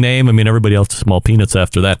 second big name. I mean, everybody else is small peanuts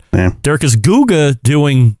after that. Yeah. Derrick, is Guga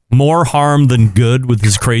doing more harm than good with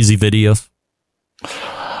his crazy videos?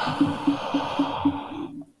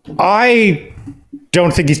 I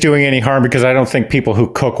don't think he's doing any harm because I don't think people who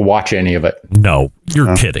cook watch any of it. No,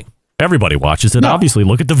 you're kidding. Everybody watches it. No. Obviously,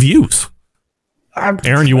 look at the views.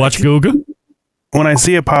 Aaron, you watch Guga? When I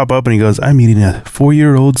see it pop up and he goes, I'm eating a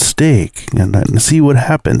 4-year-old steak and see what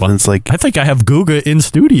happens. Well, and it's like, I think I have Guga in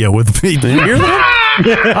studio with me. Do you hear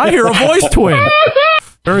that? I hear a voice twin.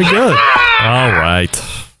 Very good. All right.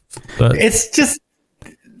 It's just,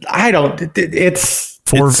 I don't, it's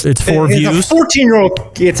four views. It's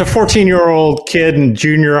a 14-year-old kid in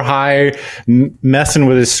junior high messing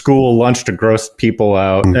with his school lunch to gross people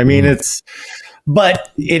out. I mean,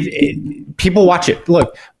 people watch it.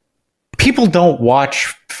 Look, people don't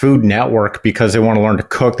watch Food Network because they want to learn to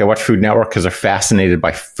cook. They watch Food Network because they're fascinated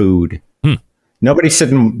by food. Nobody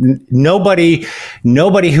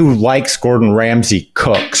who likes Gordon Ramsay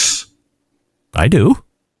cooks. I do.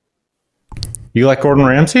 You like Gordon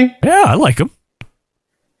Ramsay? Yeah, I like him.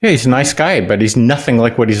 Yeah, he's a nice guy, but he's nothing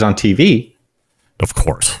like what he's on TV. Of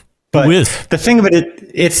course. But the thing of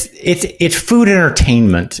it's food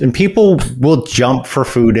entertainment, and people will jump for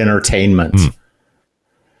food entertainment.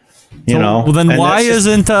 You know. Well, then why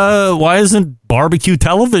isn't barbecue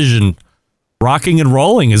television rocking and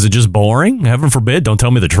rolling? Is it just boring? Heaven forbid! Don't tell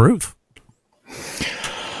me the truth.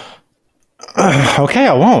 Okay,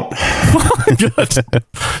 I won't. Good.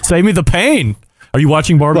 Save me the pain. Are you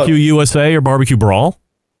watching Barbecue USA or Barbecue Brawl?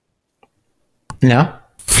 No.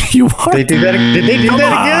 You are. Did they do that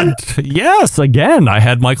again? Yes, again. I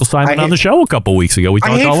had Michael Simon on the show a couple weeks ago. We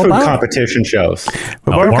talked all about food competition shows.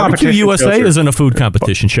 Barbecue USA isn't a food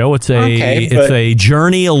competition show. It's a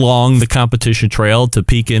journey along the competition trail to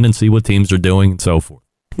peek in and see what teams are doing and so forth.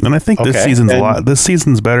 And I think this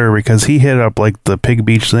season's better because he hit up like the Pig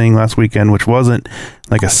Beach thing last weekend, which wasn't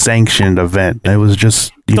like a sanctioned event. It was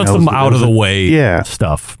just some out of the way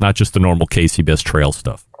stuff, not just the normal KCBS trail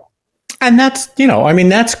stuff. And that's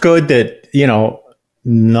that's good that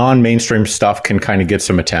non-mainstream stuff can kind of get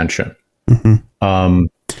some attention. Mm-hmm.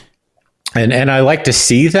 And I like to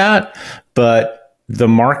see that, but the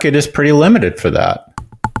market is pretty limited for that.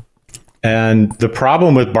 And the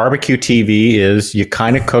problem with barbecue TV is you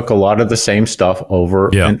kind of cook a lot of the same stuff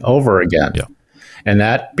over and over again. Yeah. And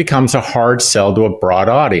that becomes a hard sell to a broad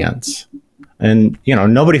audience. And,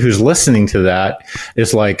 nobody who's listening to that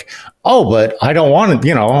is like, oh, but I don't want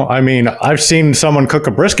to, I've seen someone cook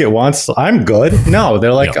a brisket once. I'm good. No,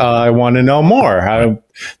 they're like, I want to know more.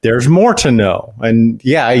 There's more to know. And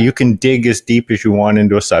you can dig as deep as you want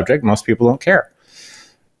into a subject. Most people don't care.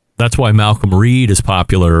 That's why Malcolm Reed is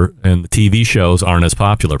popular and the TV shows aren't as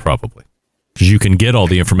popular, probably. Because you can get all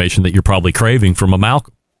the information that you're probably craving from a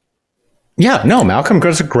Malcolm. Yeah, no, Malcolm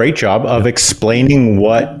does a great job of explaining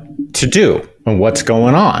what to do and what's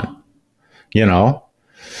going on, and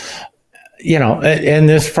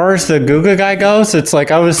as far as the Guga guy goes, it's like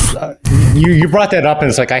you brought that up and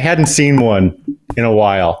it's like I hadn't seen one in a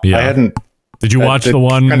while. Yeah. I hadn't. Did you watch the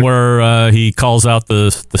one where he calls out the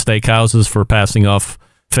steakhouses for passing off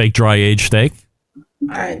fake dry aged steak?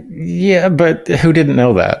 Yeah, but who didn't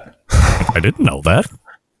know that? I didn't know that.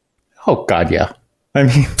 Oh God, yeah. I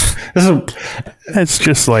mean, it's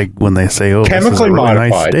just like when they say, "Oh, chemically this is a really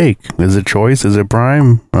nice steak." Is it choice? Is it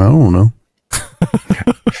prime? I don't know.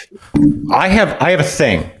 I have a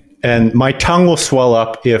thing, and my tongue will swell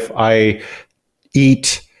up if I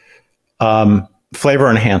eat flavor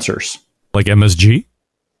enhancers, like MSG,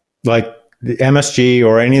 like the MSG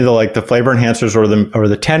or any of the flavor enhancers or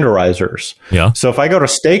the tenderizers. Yeah. So if I go to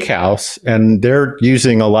steakhouse and they're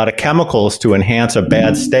using a lot of chemicals to enhance a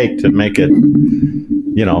bad steak to make it,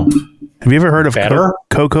 have you ever heard of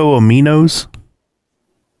cocoa aminos?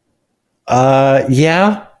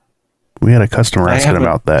 Yeah. We had a customer asking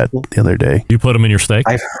about that the other day. You put them in your steak?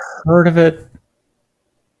 I've heard of it,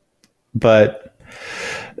 but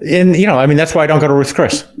that's why I don't go to Ruth's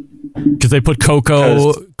Chris. Because they put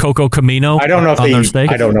cocoa camino. I don't know if on their steak?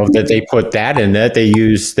 I don't know that they put that in it. They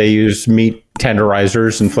use meat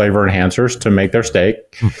tenderizers and flavor enhancers to make their steak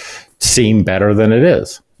seem better than it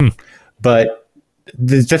is. But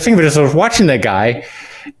the thing of it is, I was watching that guy,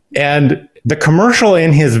 and the commercial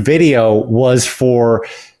in his video was for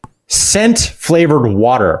scent flavored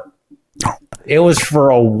water. It was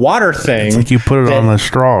for a water thing. It's like you put it on the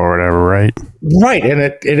straw or whatever, right? Right, and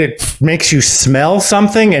it makes you smell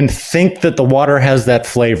something and think that the water has that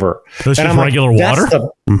flavor. That's just regular water?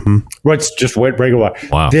 It's just regular water.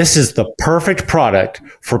 Wow. This is the perfect product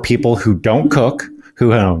for people who don't cook, who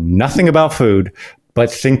know nothing about food,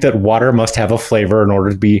 but think that water must have a flavor in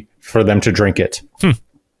order for them to drink it.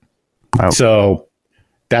 Wow. So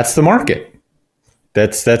that's the market.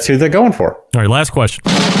 That's who they're going for. All right, last question.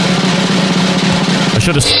 I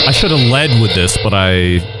should have led with this, but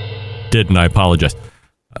I didn't. I apologize.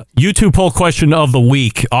 YouTube poll question of the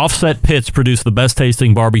week: Offset pits produce the best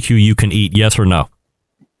tasting barbecue you can eat. Yes or no?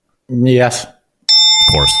 Yes. Of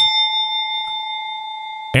course.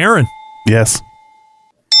 Aaron. Yes.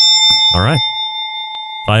 All right.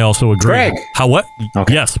 I also agree. Greg. What?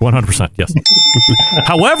 Okay. Yes, 100%. Yes.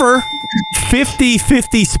 However,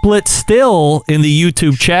 50-50 split still in the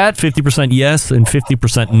YouTube chat. 50% yes and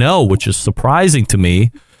 50% no, which is surprising to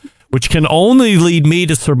me, which can only lead me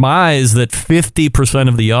to surmise that 50%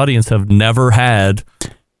 of the audience have never had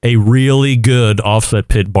a really good offset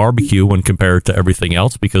pit barbecue when compared to everything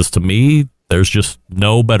else, because to me, there's just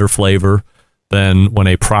no better flavor than when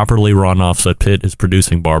a properly run offset pit is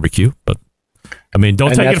producing barbecue. But I mean,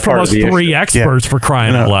 don't take it from us three experts for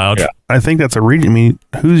crying out loud. Yeah. I think that's a reason. I mean,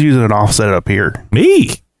 who's using an offset up here? Me.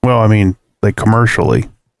 Well, I mean, like commercially.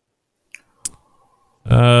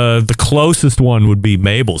 The closest one would be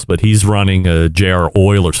Mabel's, but he's running a JR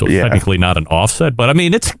Oiler, so it's technically not an offset. But I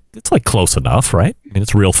mean, it's like close enough, right? I mean,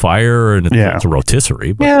 it's real fire and it's a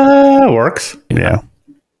rotisserie. But, it works. Yeah.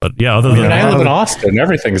 But yeah, other than I live in Austin,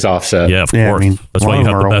 everything's offset. Yeah, of course. I mean, that's why you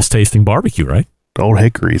have the best tasting barbecue, right? Old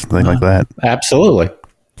hickories, things like that. Absolutely.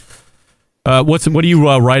 What are you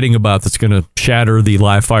writing about that's going to shatter the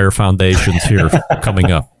live fire foundations here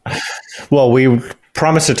coming up? Well, we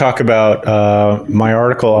promised to talk about my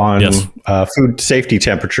article on food safety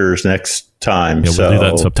temperatures next time. Yeah, we'll do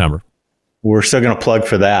that in September. We're still going to plug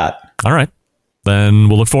for that. All right. Then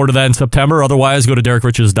we'll look forward to that in September. Otherwise, go to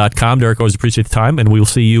DerrickRiches.com. Derrick, always appreciate the time, and we will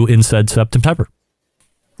see you in said September.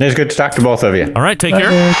 It's good to talk to both of you. All right. Take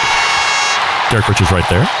care. Derrick Riches right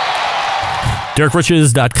there.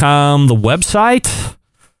 DerrickRiches.com, the website,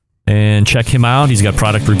 and check him out. He's got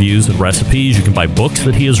product reviews and recipes. You can buy books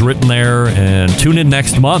that he has written there, and tune in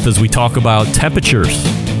next month as we talk about temperatures.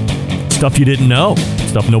 Stuff you didn't know,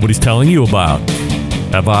 stuff nobody's telling you about.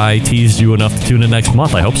 Have I teased you enough to tune in next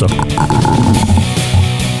month? I hope so.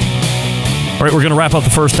 All right, we're going to wrap up the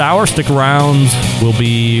first hour. Stick around. We'll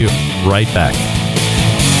be right back.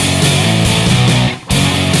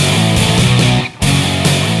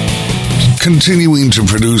 Continuing to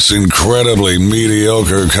produce incredibly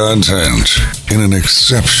mediocre content in an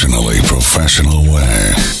exceptionally professional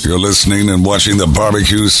way. You're listening and watching the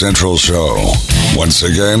Barbecue Central Show. Once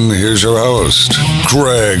again, here's your host,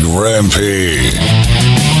 Greg Rempe.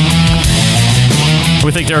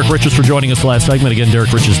 We thank Derrick Riches for joining us last segment. Again,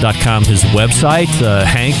 DerrickRiches.com, his website.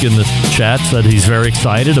 Hank in the chat said he's very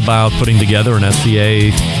excited about putting together an SCA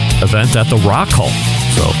event at the Rock Hall.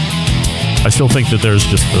 So I still think that there's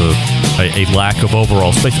just a lack of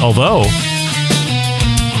overall space. Although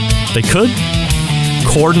they could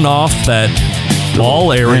cordon off that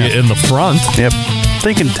mall area in the front. Yep.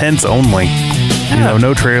 Thinking tents only. Yeah. You know,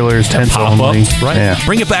 no trailers, tents only. Right? Yeah.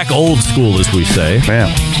 Bring it back old school, as we say. Yeah.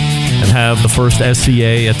 And have the first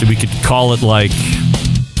SCA we could call it like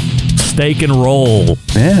Steak and Roll.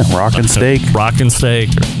 Yeah, Rockin' Steak. Rockin' Steak.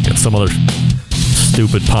 Or some other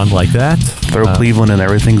stupid pun like that. Throw Cleveland and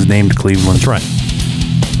everything's named Cleveland. That's right.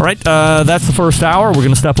 All right, that's the first hour. We're going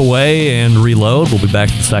to step away and reload. We'll be back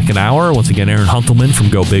in the second hour. Once again, Aaron Huntelman from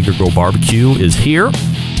Go Big or Go Barbecue is here,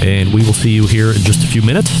 and we will see you here in just a few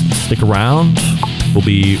minutes. Stick around. We'll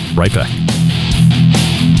be right back.